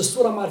 Så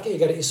stora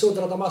markägare i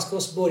södra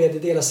Damaskus började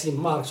dela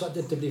sin mark så att det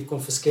inte blev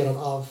konfiskerad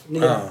av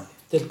nya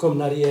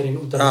tillkomna regeringen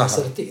under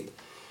Nasser tid.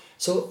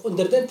 Så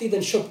under den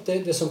tiden köpte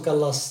det som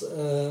kallas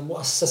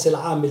Muassas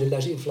al-Amil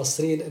al-Lajin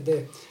Falastin, det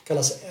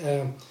kallas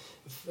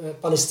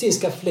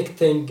palestinska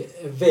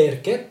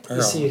flyktingverket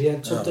i Syrien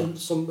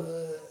som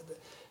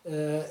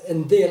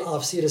en del av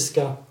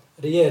syriska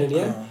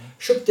regeringen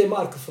köpte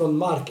mark från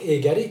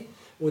markägare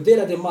och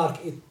delade mark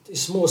i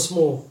små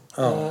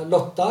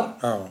lottar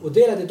och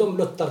delade de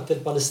lottar till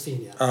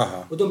palestinier.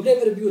 Och de blev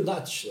erbjudna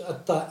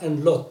att ta en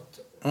lott.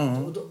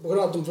 På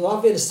grund av att de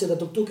var välställda,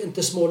 de tog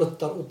inte små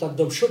lottar utan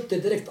de köpte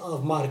direkt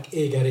av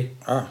markägare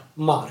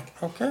mark.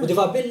 Och det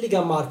var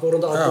billiga mark på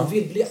grund av att de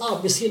vill bli av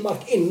med sin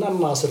mark innan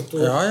Nasser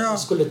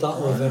skulle ta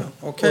över.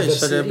 Okej,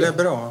 så det blev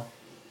bra.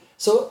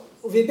 Så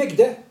vi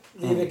byggde.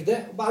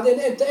 بعدين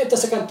امتى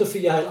سكنتوا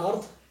فيها هاي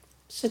الارض؟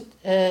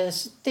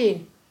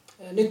 60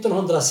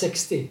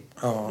 1960.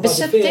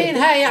 بال60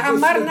 هاي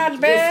عمرنا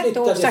البيت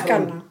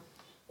وسكننا.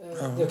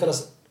 Det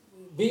kallas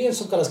byn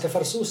som kallas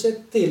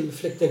Kafarsuset till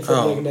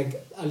flyktingförläggning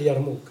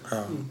Al-Yarmouk.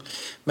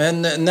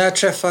 Men när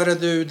träffade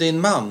du din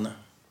man?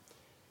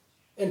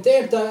 انت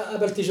امتى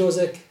قابلتي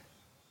جوزك؟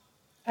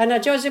 أنا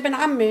جوزي بن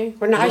عمي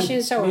كنا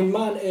عايشين سوا. Min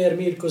man är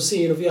min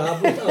kusin och vi har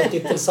bott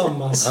alltid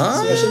tillsammans.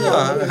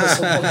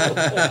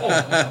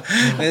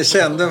 Ni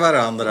kände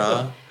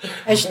varandra.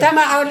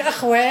 اجتمعوا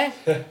الأخوة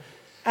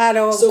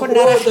قالوا Så كنا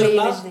رايحين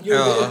bröderna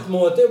gjorde ett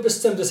möte och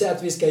bestämde sig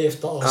att vi ska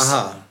gifta oss.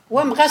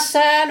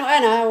 ومغسان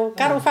وأنا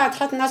وكانوا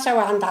فاتحتنا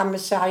سوا عند عم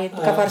السعيد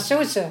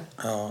بكفرسوسة.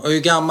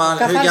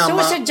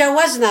 كفرسوسة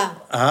تجوزنا.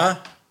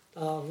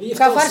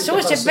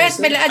 كفرسوسة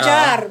بيت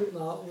بالأجار.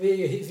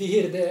 Vi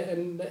hyrde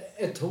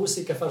ett hus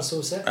i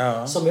Kafarsuset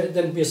som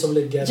den by som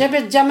ligger.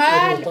 جبت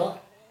جمال.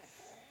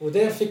 Och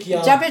där fick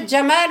jag جبت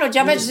جمال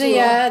وجبت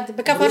زياد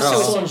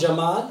بكفرسوسة.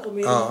 جمال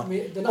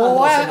den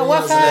andra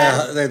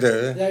وفاء.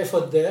 Jag är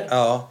född där.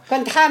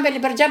 كنت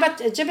حامل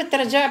جبت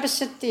رجاء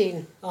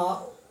بال60.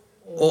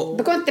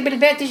 كنت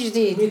بالبيت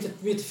الجديد.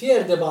 Mitt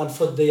fjärde barn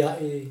födde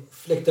jag i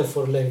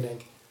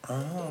flyktingförläggning.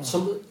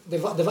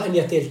 Det var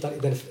inga tältar i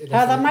den.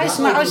 هذا ما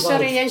يسمعوا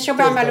السوريين شو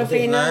بيعملوا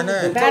فينا.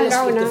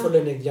 بيعملونا.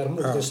 Flyktingförläggning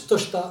Yarmouk, det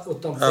största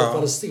utanför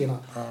Palestina.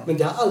 Men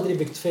det har aldrig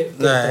byggt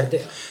tältar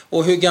där.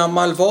 Och hur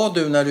gammal var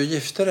du när du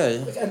gifte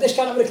dig? قديش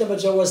كان عمرك لما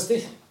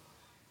تجوزتي؟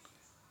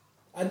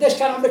 قديش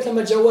كان عمرك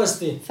لما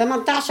تجوزتي؟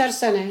 18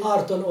 سنة.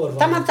 18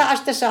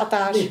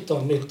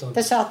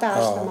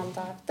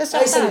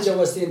 19 أي سنة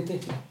تجوزتي أنت؟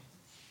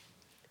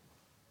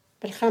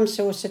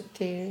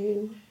 بال65.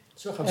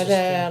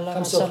 لا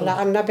اللهم صل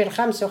على النبي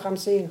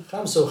 55.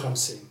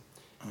 55.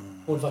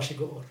 Hon var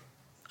 20 år.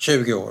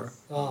 20 år?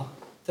 Ja,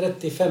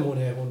 35 hon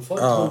är hon född.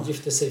 Hon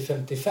gifte sig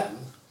 55.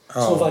 Så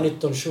hon var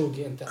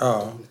 1920 inte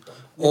 18.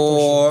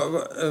 Och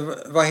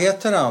vad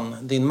heter han,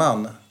 din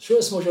man? شو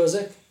اسمه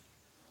جوزك؟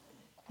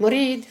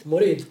 مريد.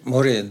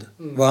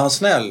 Var han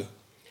snäll?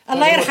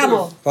 الله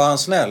يرحمه. Var han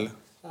snäll?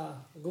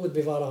 Gud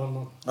bevara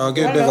honom. Ja,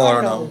 Gud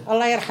bevara honom.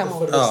 الله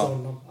يرحمه.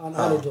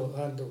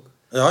 Han dog.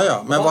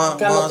 Ja, men vad...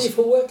 كان لطيف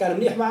هو؟ كان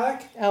منيح معك؟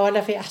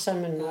 ولا في أحسن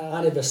منه.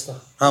 أنا بسطة.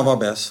 Han var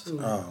bäst.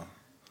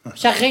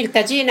 شغيل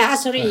تجينا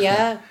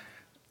عسورية.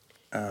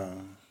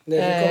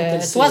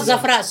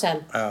 توظف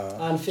رأسا.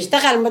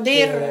 اشتغل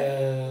مدير.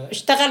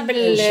 اشتغل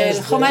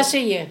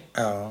بالخماسية.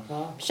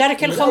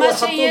 شركة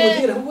الخماسية.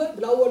 مدير هو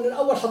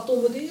بالأول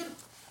حطوه مدير.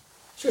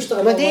 شو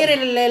اشتغل؟ مدير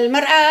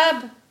المرآب.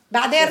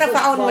 بعدين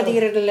رفعوا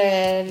المدير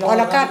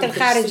العلاقات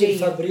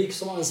الخارجية.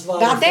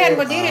 بعدين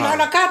مدير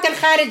العلاقات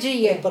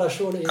الخارجية.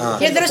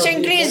 يدرس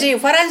إنجليزي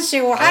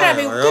وفرنسي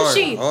وعربي وكل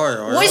شيء.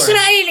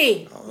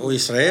 وإسرائيلي.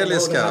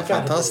 Israeliska,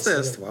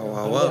 fantastiskt.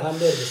 Wow.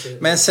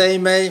 Men säg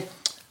mig,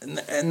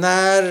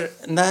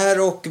 när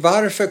och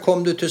varför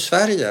kom du till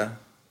Sverige?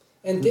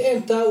 أنت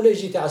إمتى وليه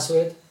جيت على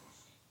السويد؟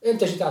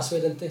 إمتى جيت على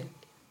السويد أنت؟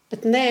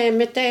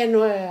 200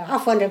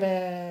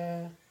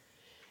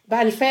 ب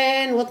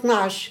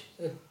 2012.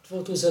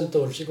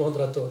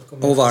 2012.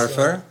 Och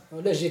varför?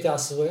 وليش جيتي على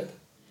السويد؟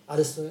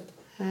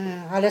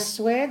 على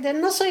السويد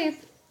النصيب.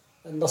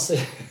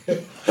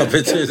 Vad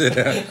betyder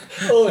det?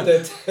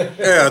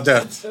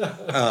 Ödet.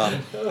 Ja,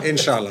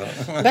 inshallah.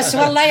 بس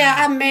والله يا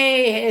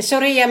عمي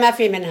سوريا ما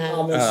في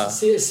منها.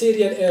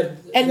 سوريا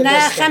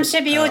إلنا 5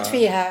 بيوت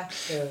فيها.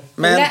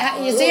 Men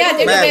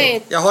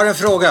jag har en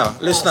fråga.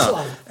 Lyssna.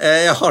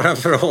 Jag har en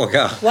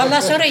fråga. والله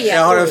سوريا.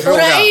 Jag har en fråga.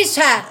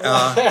 ورئيسها.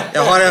 Ja,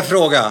 jag har en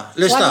fråga.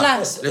 Lyssna.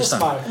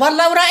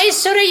 والله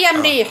ورئيس سوريا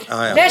منيح.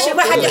 ليش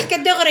الواحد يحكي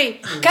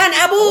دغري؟ كان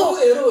أبوه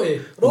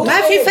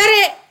ما في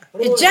فرق.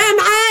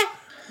 الجامعة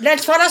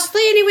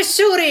للفلسطيني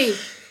والسوري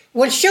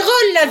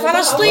والشغل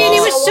للفلسطيني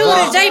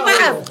والسوري زي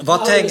بعض.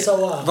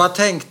 Vad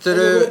tänkte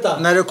du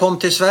när du kom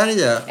till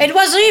Sverige?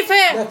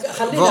 الوظيفة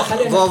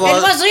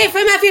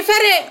ما في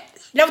فرق.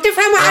 لو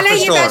تفهموا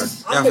علي بس.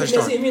 Jag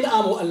förstår.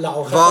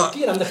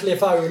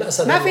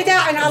 ما في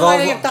داعي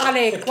الله يقطع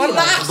عليك.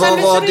 والله أحسن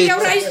من سوريا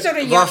ورئيس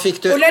سوريا.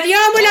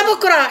 ولليوم ولا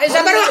بكرة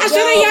إذا بروح على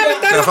سوريا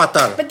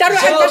بدي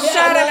أروح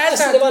بشار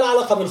الأسد. ما له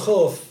علاقة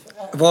بالخوف.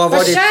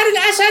 بشار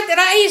الأسد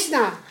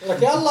رئيسنا.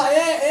 يلا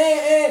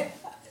إيه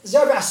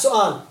جاوب على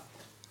السؤال.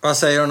 Vad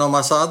säger hon om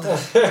Assad?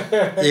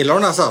 Gillar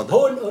hon Assad?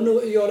 Hon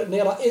gör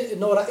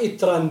några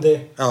yttrande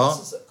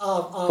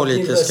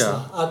politiska.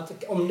 Att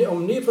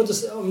om ni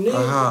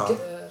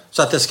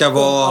så att det ska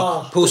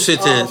vara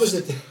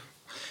positivt.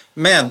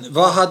 Men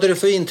vad hade du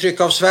för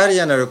intryck av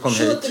Sverige när du kom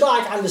hit?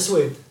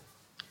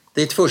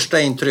 Ditt första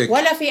intryck?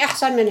 ولا في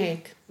أحسن من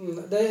هيك.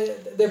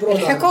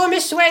 الحكومة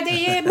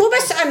السويدية مو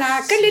بس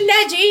أنا كل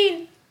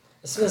اللاجئين.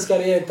 السويسكا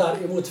ريال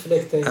يموت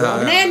فلكتين.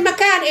 منين ما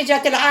كان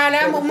اجت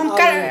العالم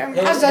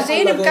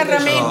معززين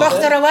مكرمين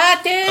باخذ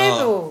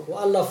رواتب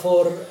والله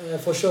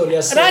فور شور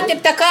يا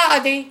راتب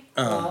تقاعدي.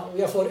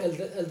 ويا فور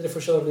äldre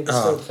försörjning i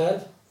stöd själv.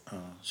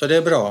 Så det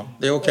är bra.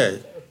 Det är okej.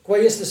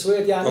 كويس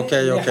للسويد يعني.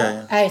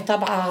 okej. اي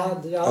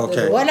طبعا.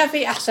 ولا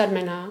في احسن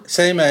منها.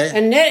 Säg mig.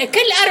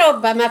 كل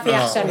اوروبا ما في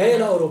احسن منها.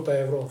 هنا اوروبا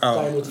يا برو.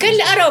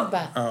 كل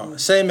اوروبا.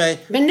 Säg mig.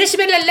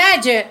 بالنسبه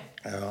للاجئ.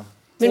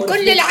 من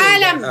كل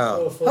العالم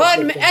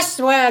هون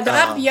أسود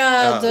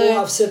أبيض.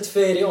 oavsett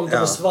färg om de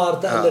är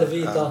svarta eller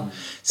vita.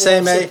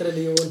 Säg mig,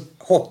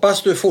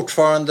 hoppas du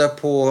fortfarande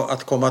på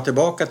att komma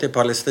tillbaka till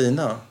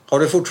Palestina? Har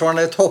du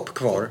fortfarande ett hopp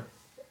kvar?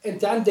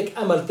 أنت عندك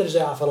أمل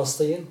ترجع على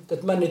فلسطين؟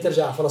 تتمنى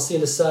ترجع على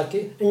فلسطين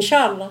الساكن؟ إن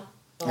شاء الله.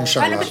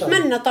 أنا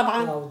بتمنى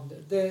طبعا.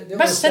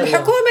 بس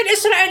الحكومة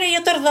الإسرائيلية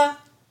ترضى.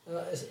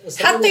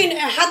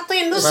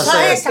 حاطين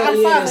نصها هيك على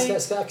الفاضي.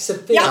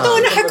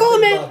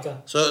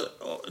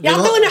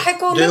 يعطونا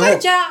حكومة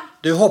برجع.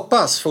 Du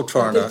hoppas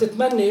fortfarande.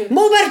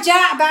 مو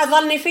برجع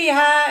بظلني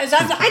فيها إذا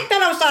حتى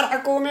لو صار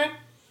حكومة.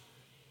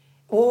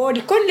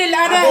 وكل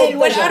الأرايل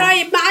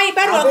والقرايب معي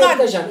برا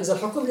ضل. إذا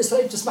الحكومة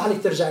الإسرائيلية بتسمح لك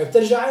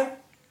بترجعي؟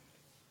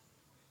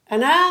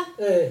 أنا؟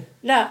 إيه.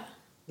 لا.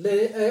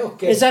 ليه؟ إيه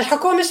أوكي. إذا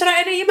الحكومة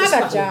الإسرائيلية ما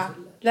برجع.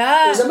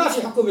 لا. إذا ما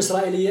في حكومة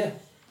إسرائيلية.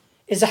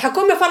 إذا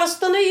حكومة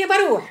فلسطينية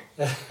بروح.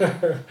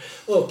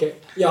 أوكي.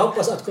 Jag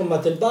hoppas att komma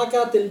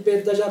tillbaka till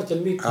Betdajan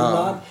till mitt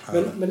land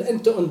men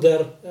inte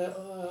under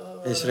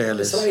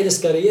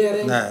israeliska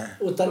regering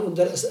utan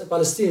under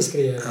palestinsk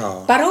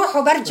regering. بروح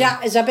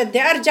وبرجع إذا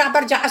بدي أرجع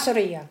برجع على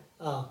سوريا.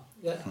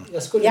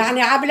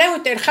 يعني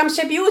عبلوت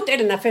 5 بيوت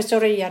إلنا في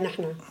سوريا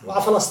نحن.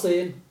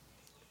 وعلى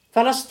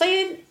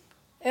فلسطين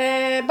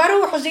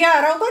بروح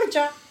زيارة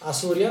وبرجع. على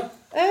سوريا؟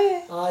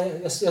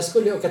 ايه jag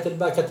skulle åka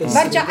tillbaka till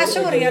برجع على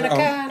سوريا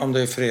لكان om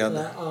det är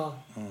fred.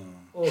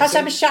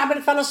 حسب الشعب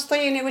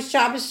الفلسطيني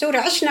والشعب السوري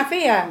عشنا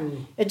فيها.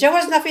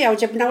 اتجوزنا فيها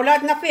وجبنا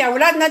اولادنا فيها.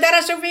 اولادنا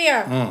درسوا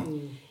فيها.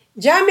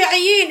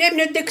 جامعيين.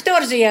 ابن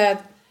الدكتور زياد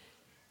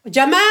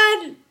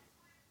جمال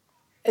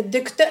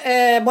الدكتور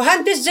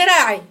مهندس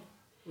زراعي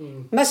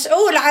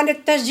مسؤول عن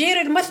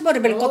التشجير المثمر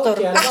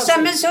بالقطر.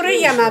 احسن من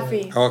سوريا ما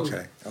في.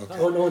 Okej.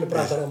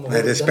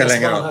 Nej, det spelar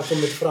ingen roll.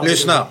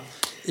 Lyssna.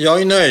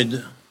 Jag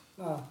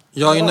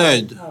är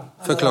nöjd.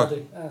 Förklara.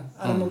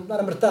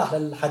 أنا مرتاح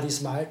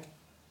للحديث معك.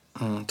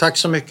 Tack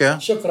så mycket.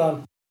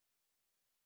 شكرا.